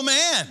sinful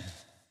man.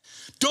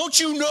 Don't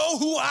you know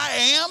who I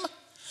am?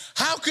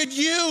 How could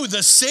you,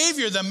 the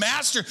Savior, the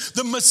Master,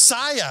 the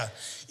Messiah,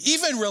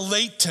 even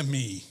relate to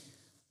me?"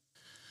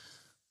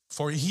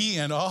 For he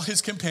and all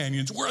his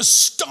companions were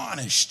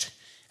astonished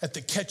at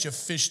the catch of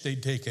fish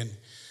they'd taken.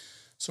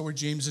 So were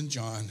James and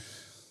John,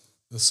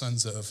 the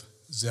sons of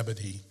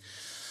Zebedee.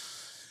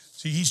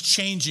 See, he's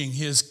changing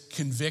his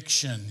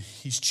conviction.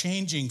 He's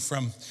changing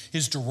from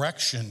his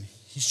direction.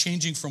 He's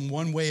changing from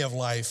one way of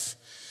life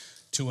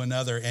to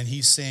another. And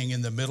he's saying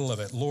in the middle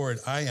of it, "Lord,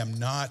 I am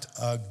not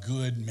a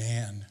good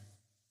man."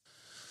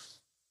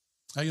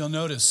 Now you'll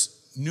notice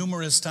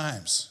numerous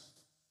times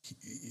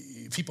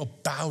people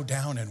bow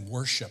down and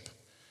worship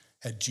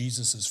at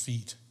Jesus'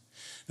 feet.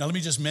 Now let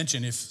me just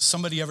mention, if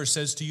somebody ever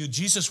says to you,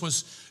 Jesus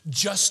was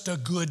just a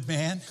good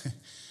man,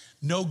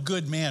 no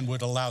good man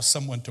would allow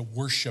someone to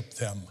worship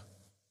them.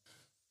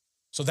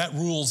 So that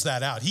rules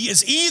that out. He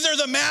is either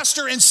the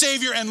Master and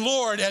Savior and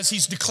Lord, as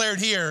he's declared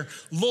here,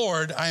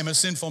 "Lord, I am a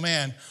sinful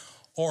man,"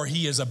 or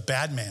he is a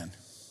bad man.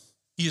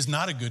 He is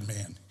not a good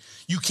man.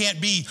 You can't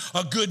be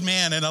a good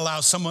man and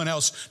allow someone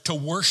else to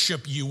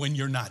worship you when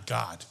you're not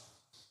God.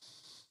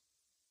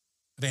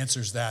 It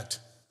answers that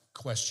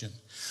question.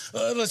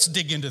 Let's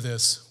dig into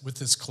this with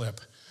this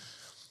clip.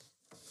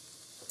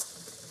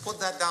 Put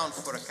that down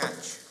for a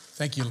catch.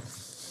 Thank you.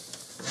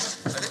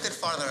 A little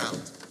farther out.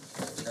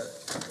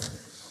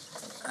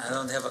 I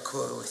don't have a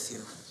quarrel with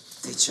you,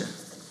 teacher.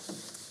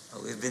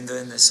 But we've been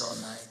doing this all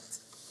night.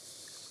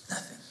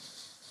 Nothing.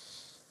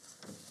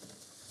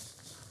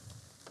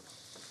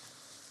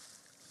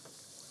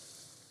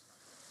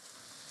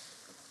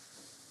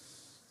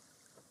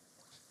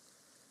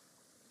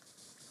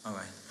 All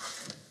right.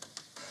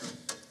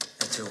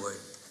 That's your word.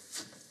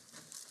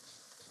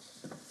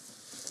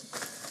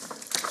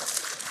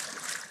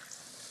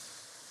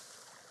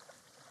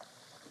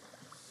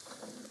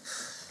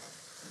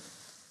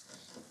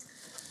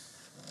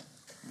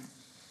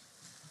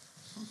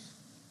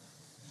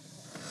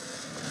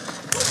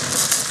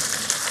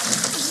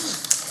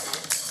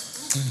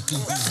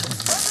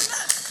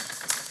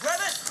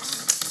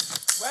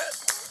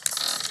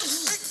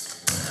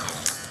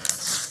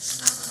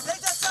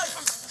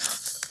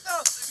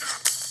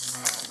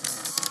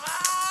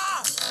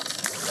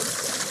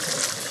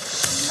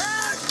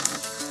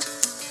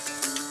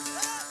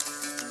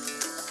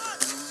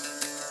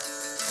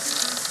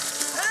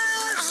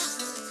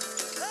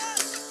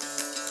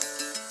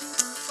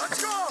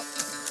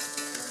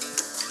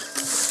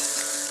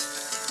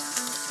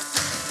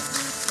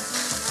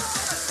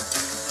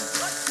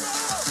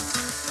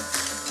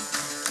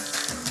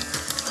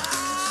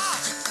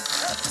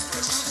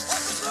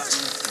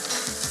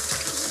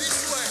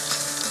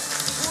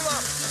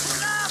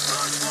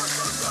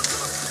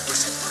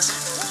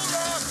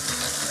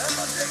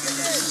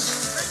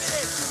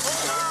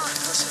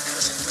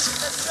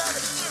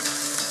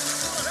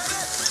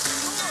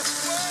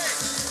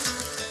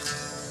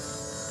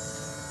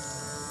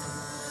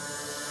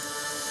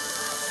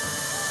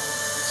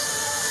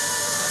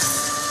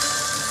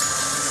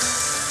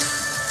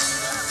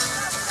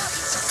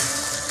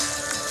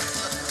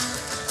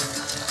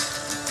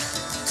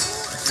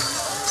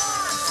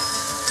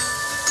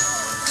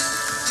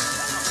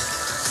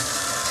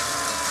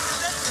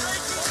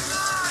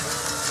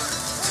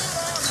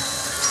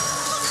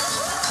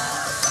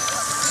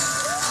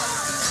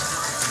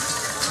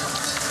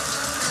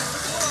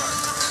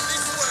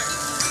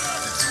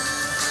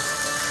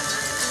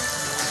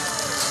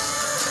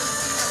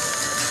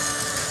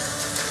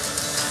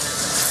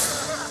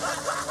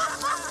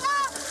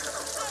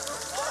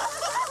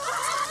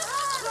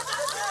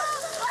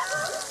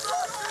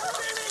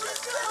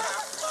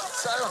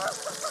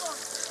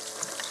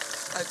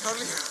 I told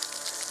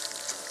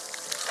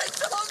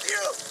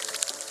you!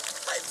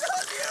 I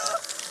told you!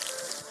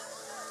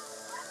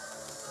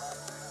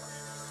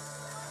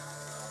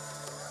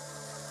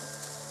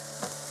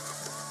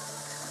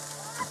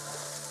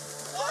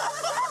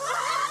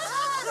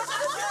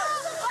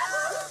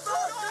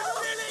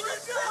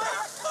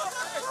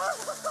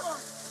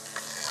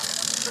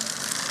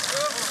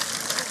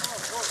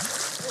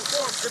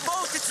 The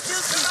boat, it's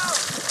still get out!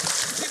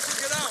 It needs to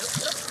get out!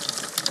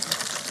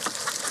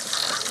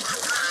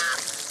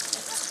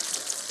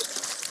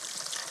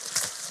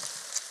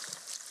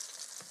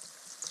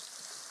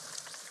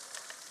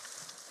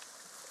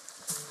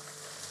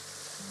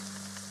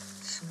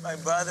 My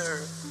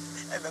brother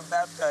and the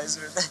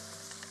baptizer.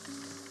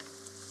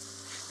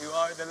 You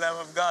are the Lamb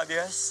of God,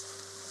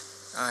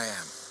 yes? I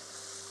am.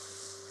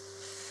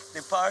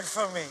 Depart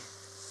from me.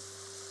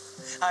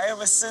 I am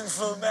a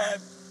sinful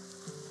man.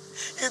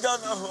 You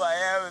don't know who I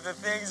am and the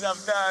things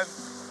I've done.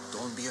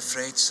 Don't be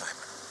afraid, Simon.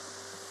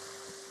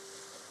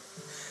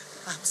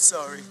 I'm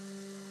sorry.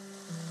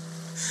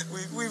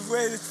 We've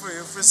waited for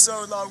you for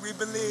so long, we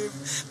believe.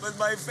 But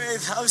my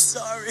faith, I'm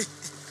sorry.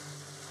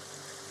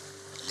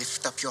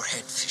 Lift up your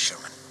head,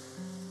 fisherman.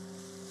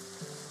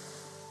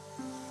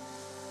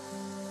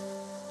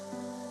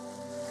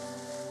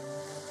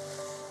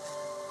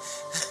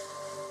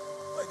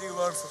 What do you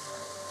want from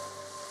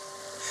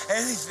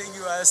me? Anything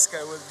you ask,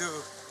 I will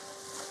do.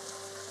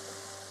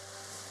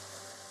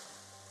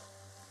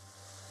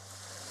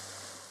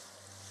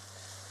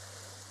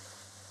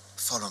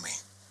 Follow me.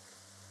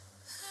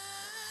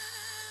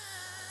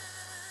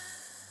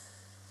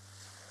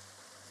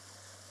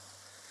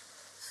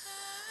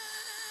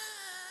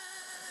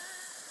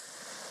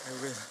 I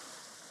will.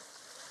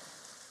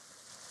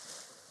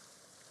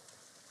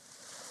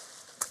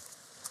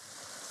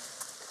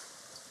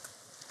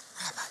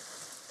 Rabbi.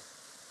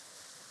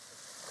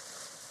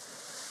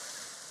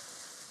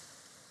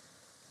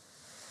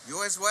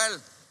 You as well.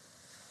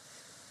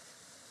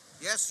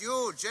 Yes,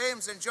 you,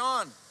 James and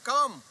John.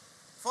 Come,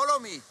 follow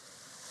me.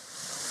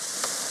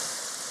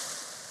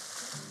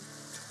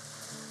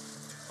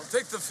 I'll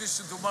take the fish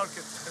into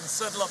market and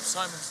settle up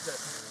Simon's debt.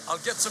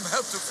 I'll get some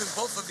help to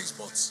fill both of these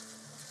boats.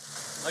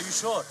 Are you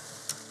sure?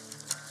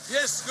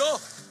 Yes, go.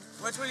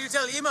 What will you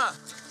tell Ima?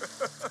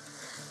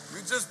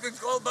 We've just been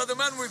called by the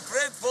man we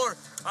prayed for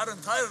our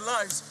entire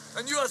lives.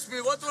 And you ask me,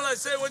 what will I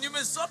say when you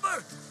miss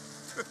supper?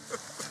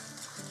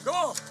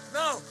 Go,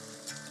 now.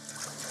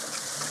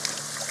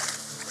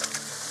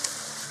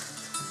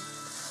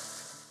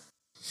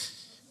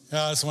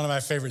 Oh, that's one of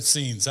my favorite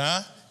scenes,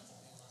 huh?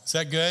 Is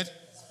that good?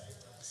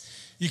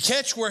 You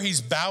catch where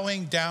he's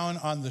bowing down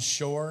on the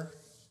shore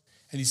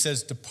and he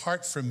says,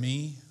 "Depart from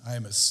me, I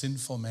am a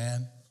sinful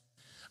man."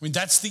 I mean,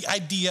 that's the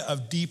idea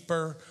of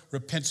deeper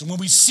repentance. When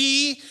we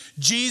see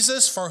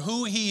Jesus for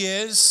who he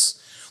is,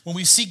 when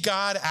we see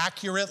God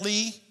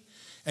accurately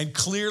and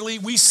clearly,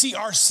 we see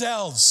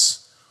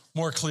ourselves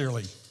more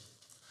clearly.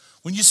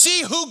 When you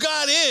see who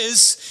God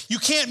is, you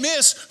can't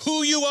miss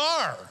who you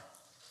are.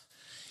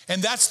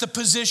 And that's the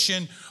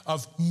position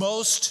of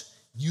most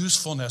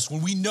usefulness,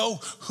 when we know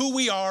who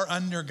we are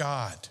under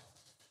God,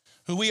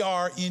 who we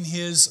are in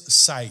his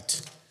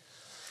sight.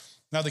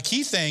 Now, the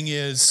key thing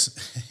is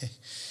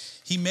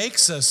he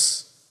makes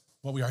us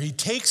what we are. He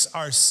takes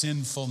our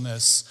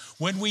sinfulness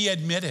when we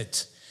admit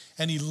it,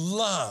 and he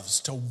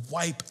loves to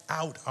wipe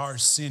out our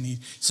sin. He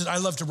says, "I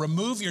love to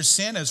remove your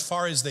sin as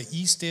far as the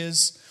east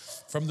is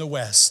from the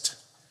west.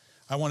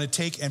 I want to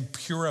take and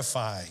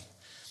purify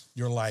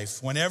your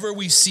life." Whenever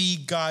we see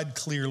God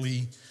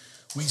clearly,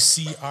 we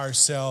see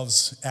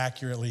ourselves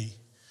accurately.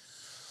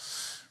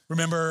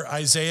 Remember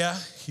Isaiah?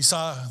 He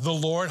saw the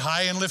Lord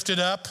high and lifted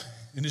up,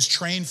 and his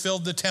train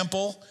filled the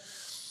temple.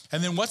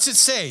 And then what's it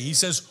say? He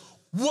says,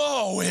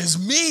 "Woe is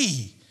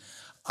me.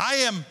 I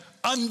am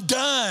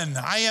undone.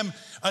 I am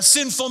a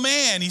sinful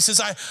man." He says,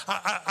 I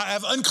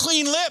have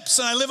unclean lips,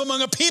 and I live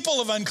among a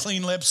people of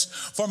unclean lips,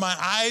 for my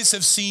eyes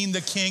have seen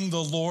the King,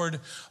 the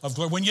Lord of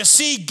glory. When you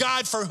see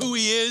God for who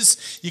he is,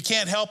 you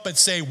can't help but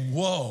say,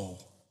 whoa.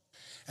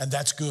 And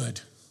that's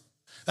good.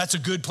 That's a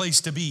good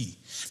place to be.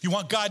 If you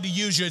want God to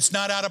use you, it's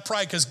not out of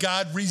pride, because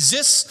God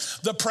resists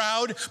the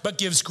proud, but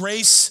gives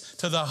grace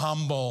to the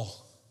humble.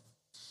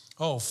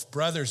 Oh,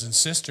 brothers and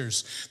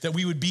sisters, that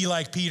we would be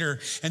like Peter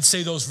and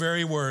say those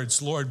very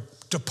words, "Lord,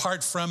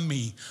 depart from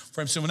me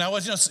from sin." Now,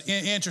 what's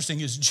interesting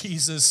is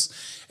Jesus,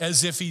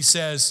 as if he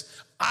says,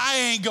 "I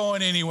ain't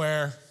going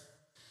anywhere.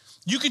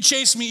 You can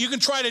chase me, you can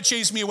try to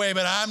chase me away,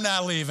 but I'm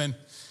not leaving.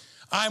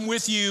 I'm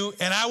with you,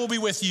 and I will be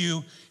with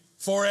you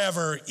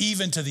forever,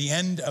 even to the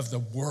end of the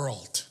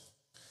world,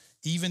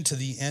 even to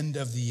the end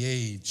of the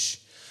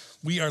age."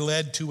 We are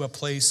led to a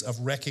place of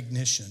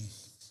recognition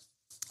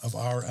of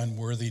our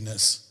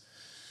unworthiness.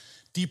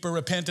 Deeper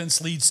repentance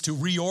leads to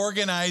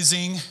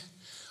reorganizing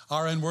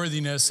our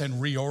unworthiness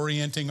and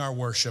reorienting our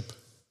worship.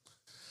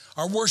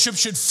 Our worship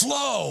should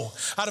flow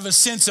out of a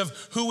sense of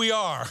who we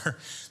are.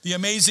 The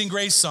Amazing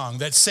Grace song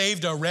that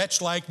saved a wretch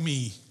like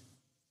me.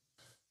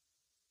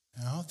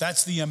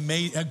 That's the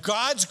amazing.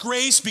 God's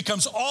grace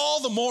becomes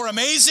all the more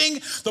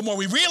amazing the more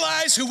we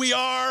realize who we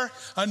are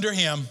under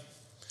him.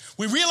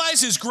 We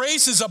realize his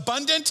grace is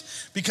abundant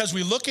because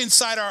we look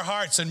inside our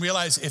hearts and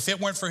realize if it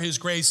weren't for his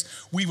grace,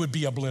 we would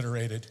be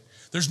obliterated.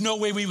 There's no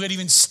way we would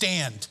even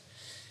stand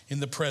in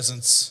the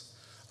presence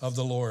of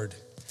the Lord.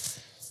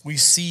 We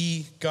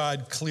see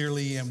God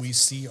clearly and we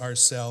see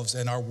ourselves,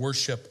 and our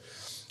worship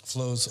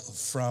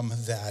flows from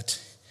that.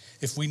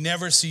 If we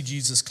never see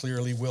Jesus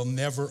clearly, we'll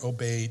never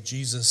obey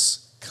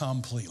Jesus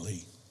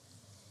completely.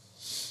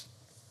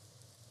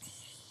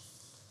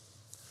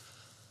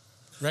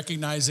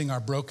 Recognizing our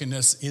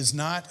brokenness is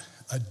not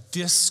a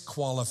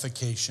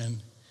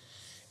disqualification,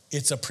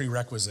 it's a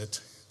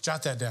prerequisite.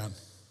 Jot that down.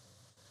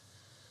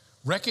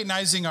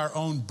 Recognizing our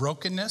own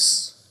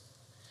brokenness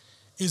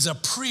is a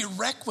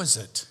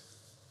prerequisite,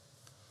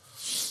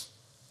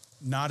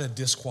 not a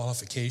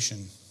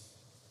disqualification.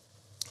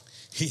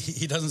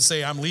 He doesn't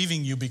say, I'm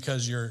leaving you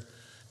because you're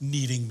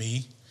needing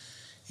me.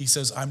 He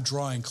says, I'm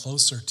drawing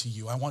closer to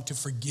you. I want to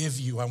forgive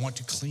you. I want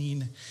to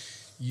clean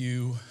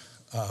you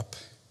up.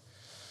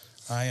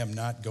 I am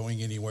not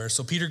going anywhere.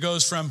 So Peter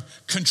goes from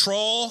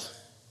control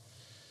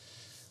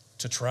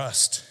to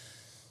trust.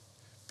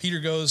 Peter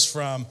goes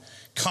from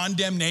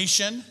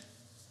condemnation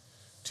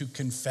to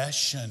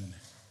confession.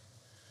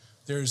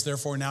 There is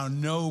therefore now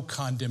no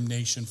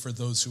condemnation for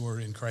those who are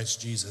in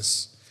Christ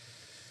Jesus.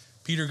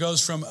 Peter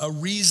goes from a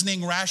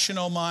reasoning,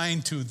 rational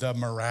mind to the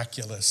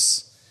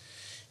miraculous,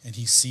 and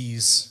he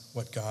sees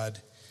what God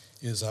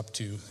is up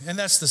to. And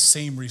that's the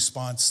same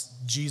response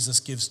Jesus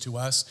gives to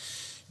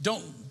us.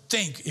 Don't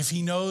think if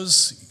he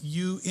knows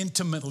you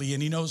intimately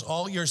and he knows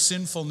all your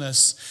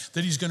sinfulness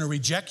that he's going to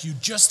reject you.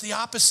 Just the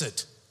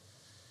opposite.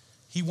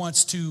 He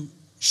wants to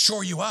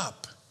shore you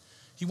up.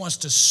 He wants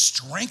to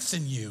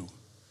strengthen you.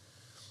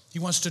 He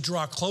wants to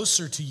draw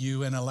closer to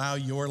you and allow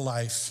your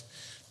life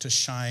to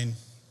shine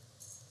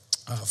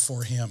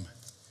for him.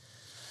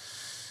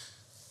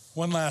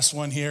 One last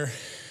one here.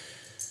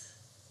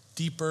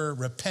 Deeper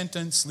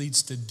repentance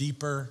leads to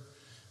deeper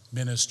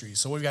ministry.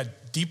 So we've got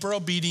deeper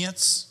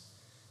obedience,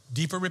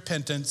 deeper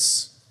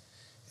repentance,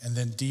 and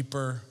then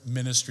deeper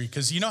ministry.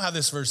 Because you know how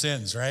this verse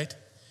ends, right?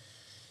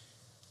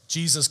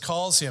 Jesus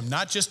calls him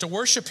not just to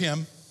worship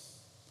him.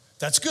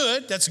 That's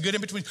good. That's a good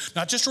in between.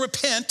 Not just to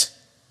repent,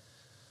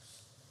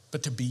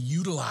 but to be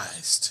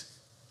utilized.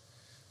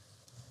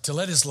 To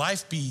let his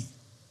life be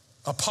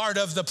a part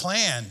of the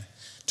plan,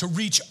 to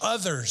reach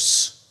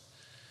others.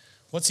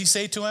 What's he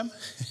say to him?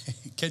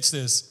 Catch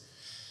this.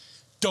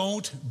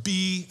 Don't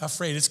be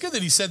afraid. It's good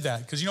that he said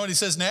that, because you know what he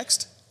says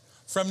next?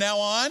 From now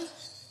on,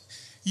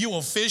 you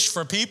will fish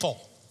for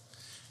people.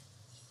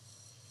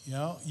 You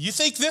know, you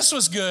think this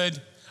was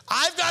good.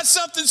 I've got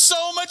something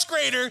so much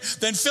greater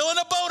than filling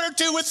a boat or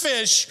two with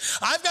fish.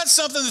 I've got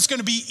something that's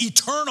going to be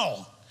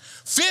eternal.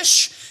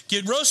 Fish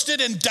get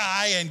roasted and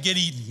die and get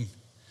eaten.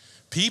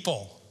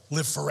 People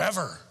live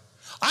forever.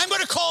 I'm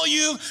going to call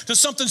you to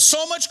something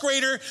so much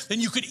greater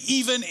than you could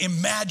even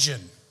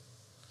imagine.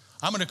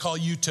 I'm going to call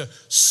you to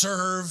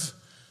serve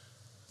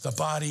the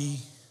body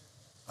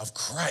of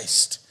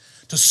Christ,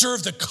 to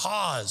serve the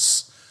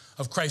cause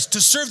of Christ, to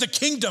serve the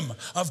kingdom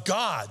of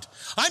God.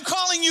 I'm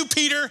calling you,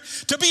 Peter,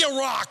 to be a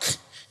rock.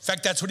 In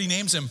fact, that's what he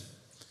names him.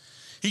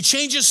 He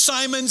changes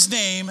Simon's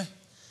name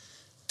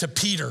to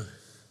Peter.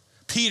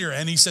 Peter,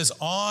 and he says,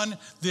 on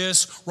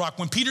this rock.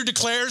 When Peter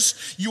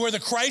declares, you are the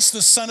Christ,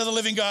 the Son of the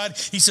living God,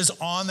 he says,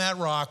 on that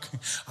rock,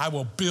 I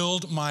will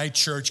build my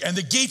church, and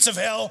the gates of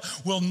hell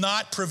will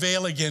not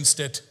prevail against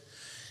it.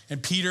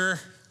 And Peter,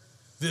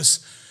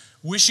 this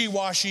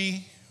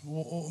wishy-washy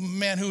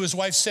man who his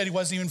wife said he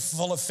wasn't even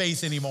full of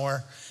faith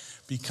anymore,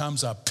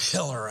 becomes a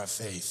pillar of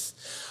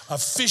faith, a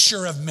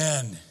fisher of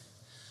men.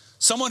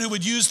 Someone who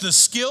would use the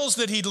skills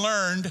that he'd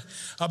learned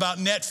about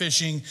net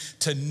fishing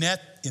to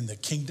net in the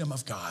kingdom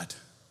of God.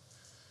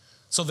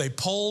 So they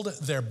pulled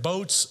their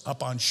boats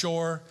up on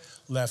shore,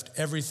 left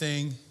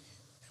everything.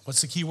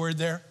 What's the key word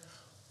there?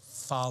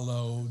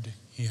 Followed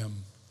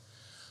him.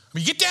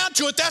 When you get down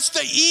to it, that's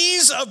the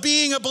ease of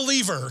being a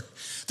believer.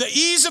 The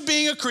ease of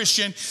being a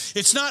Christian.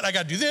 It's not, I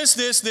got to do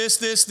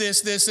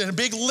this, and a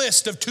big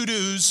list of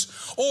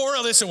to-dos. Or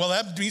a list of, well,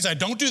 that means I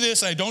don't do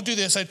this, I don't do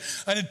this.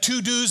 I did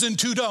 2 do's and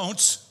 2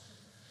 don'ts.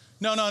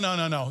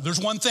 No. There's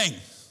one thing.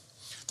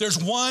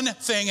 There's one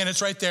thing, and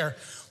it's right there.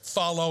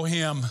 Follow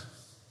him.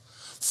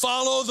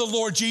 Follow the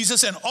Lord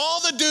Jesus, and all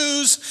the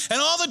do's and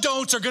all the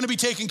don'ts are going to be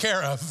taken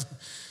care of.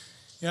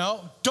 You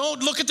know,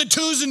 don't look at the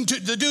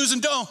do's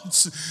and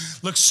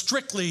don'ts. Look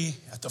strictly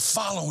at the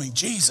following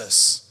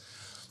Jesus.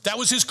 That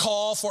was his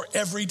call for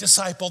every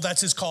disciple.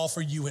 That's his call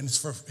for you, and it's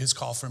for his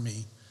call for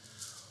me.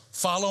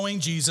 Following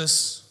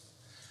Jesus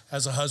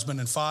as a husband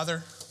and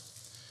father,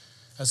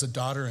 as a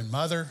daughter and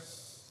mother,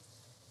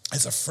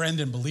 as a friend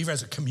and believer,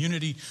 as a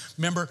community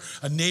member,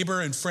 a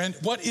neighbor and friend.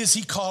 What is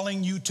he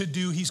calling you to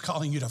do? He's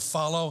calling you to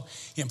follow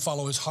him,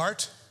 follow his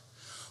heart,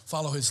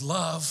 follow his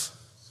love,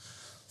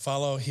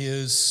 follow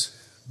his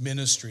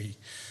ministry.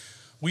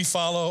 We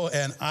follow,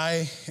 and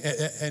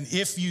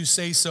if you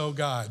say so,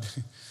 God.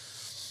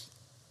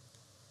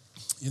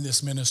 in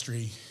this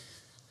ministry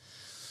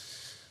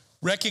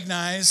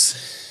recognize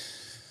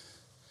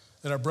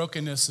that our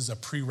brokenness is a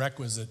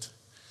prerequisite.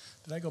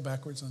 Did I go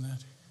backwards on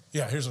that?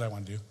 Yeah, here's what I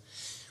want to do.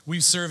 We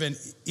serve an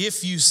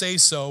if you say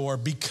so or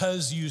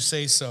because you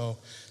say so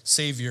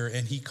Savior,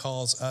 and he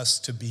calls us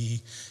to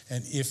be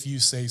an if you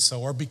say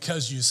so or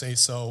because you say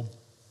so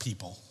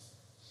people.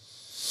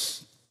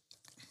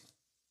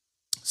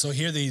 So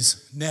here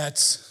these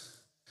nets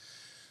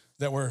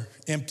that were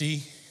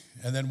empty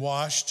and then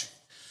washed.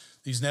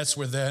 These nets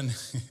were then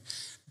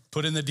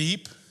put in the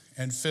deep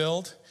and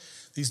filled.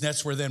 These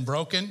nets were then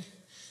broken.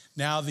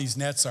 Now these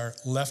nets are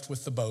left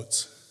with the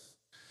boats.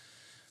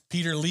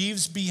 Peter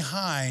leaves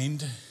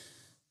behind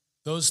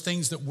those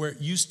things that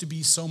used to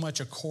be so much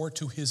a core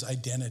to his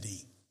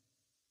identity.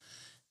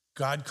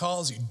 God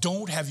calls you,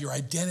 don't have your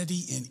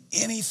identity in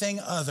anything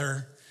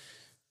other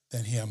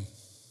than him.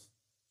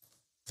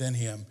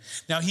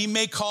 Now, he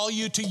may call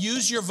you to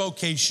use your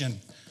vocation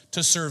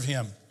to serve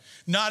him.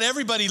 Not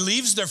everybody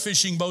leaves their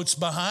fishing boats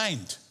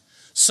behind.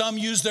 Some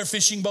use their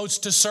fishing boats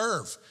to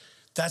serve.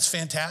 That's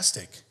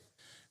fantastic.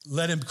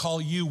 Let him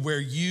call you where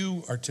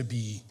you are to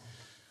be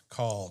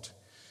called,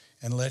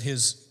 and let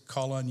his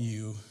call on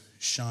you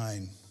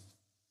shine.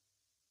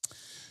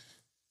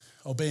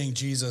 Obeying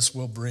Jesus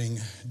will bring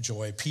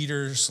joy.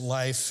 Peter's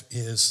life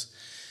is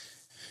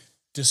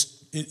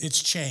just,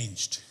 it's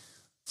changed.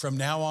 From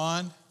now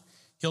on,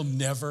 he'll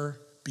never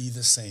be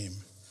the same.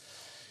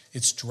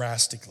 It's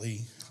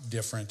drastically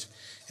different,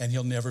 and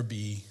he'll never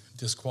be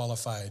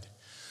disqualified.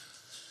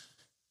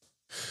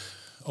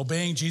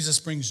 Obeying Jesus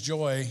brings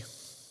joy,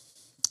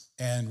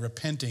 and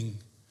repenting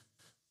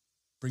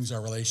brings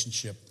our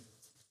relationship,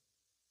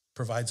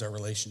 provides our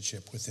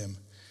relationship with him.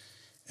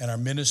 And our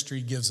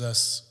ministry gives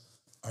us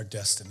our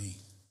destiny,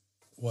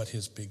 what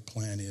his big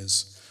plan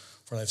is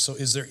for life. So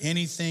is there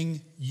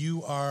anything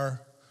you are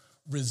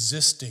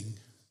resisting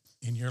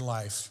in your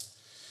life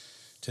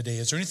today?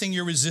 Is there anything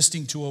you're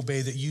resisting to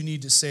obey that you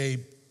need to say,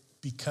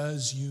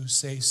 because you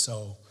say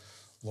so,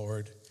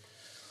 Lord?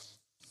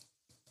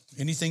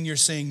 Anything you're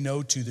saying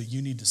no to that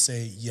you need to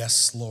say,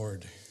 yes,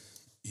 Lord,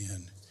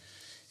 in?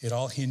 It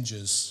all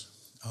hinges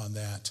on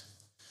that.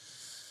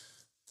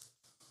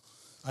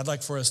 I'd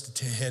like for us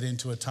to head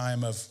into a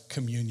time of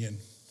communion.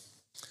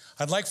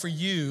 I'd like for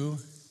you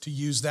to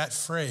use that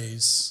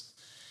phrase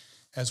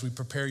as we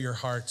prepare your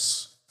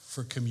hearts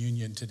for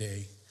communion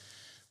today.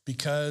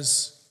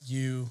 Because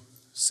you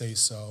say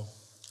so.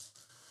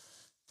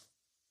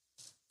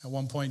 At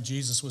one point,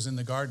 Jesus was in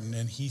the garden,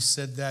 and he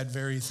said that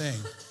very thing.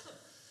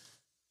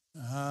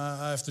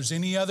 If there's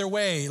any other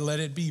way, let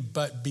it be,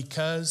 but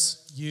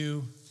because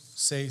you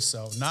say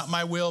so. Not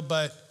my will,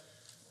 but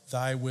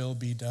thy will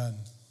be done.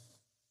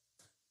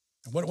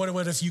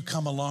 What if you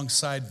come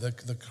alongside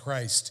the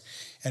Christ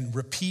and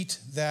repeat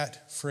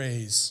that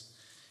phrase?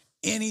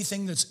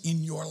 Anything that's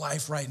in your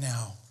life right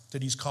now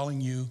that he's calling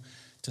you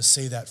to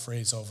say that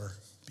phrase over,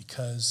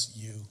 because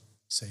you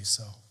say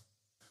so.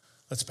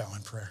 Let's bow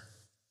in prayer.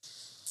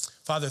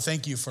 Father,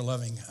 thank you for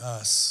loving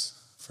us,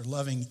 for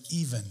loving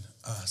even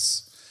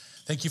us.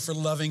 Thank you for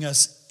loving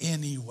us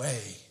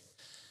anyway.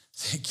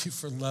 Thank you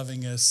for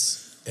loving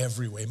us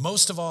every way.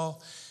 Most of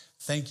all,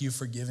 thank you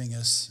for giving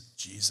us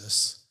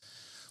Jesus.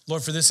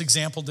 Lord, for this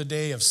example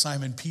today of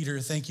Simon Peter,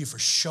 thank you for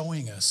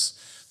showing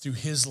us through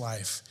his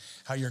life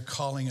how you're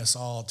calling us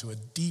all to a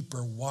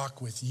deeper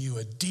walk with you,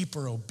 a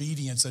deeper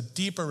obedience, a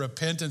deeper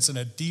repentance, and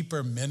a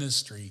deeper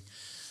ministry.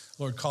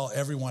 Lord, call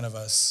every one of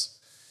us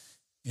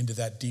into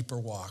that deeper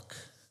walk,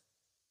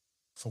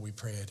 for we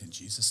pray it in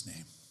Jesus'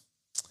 name.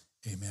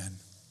 Amen.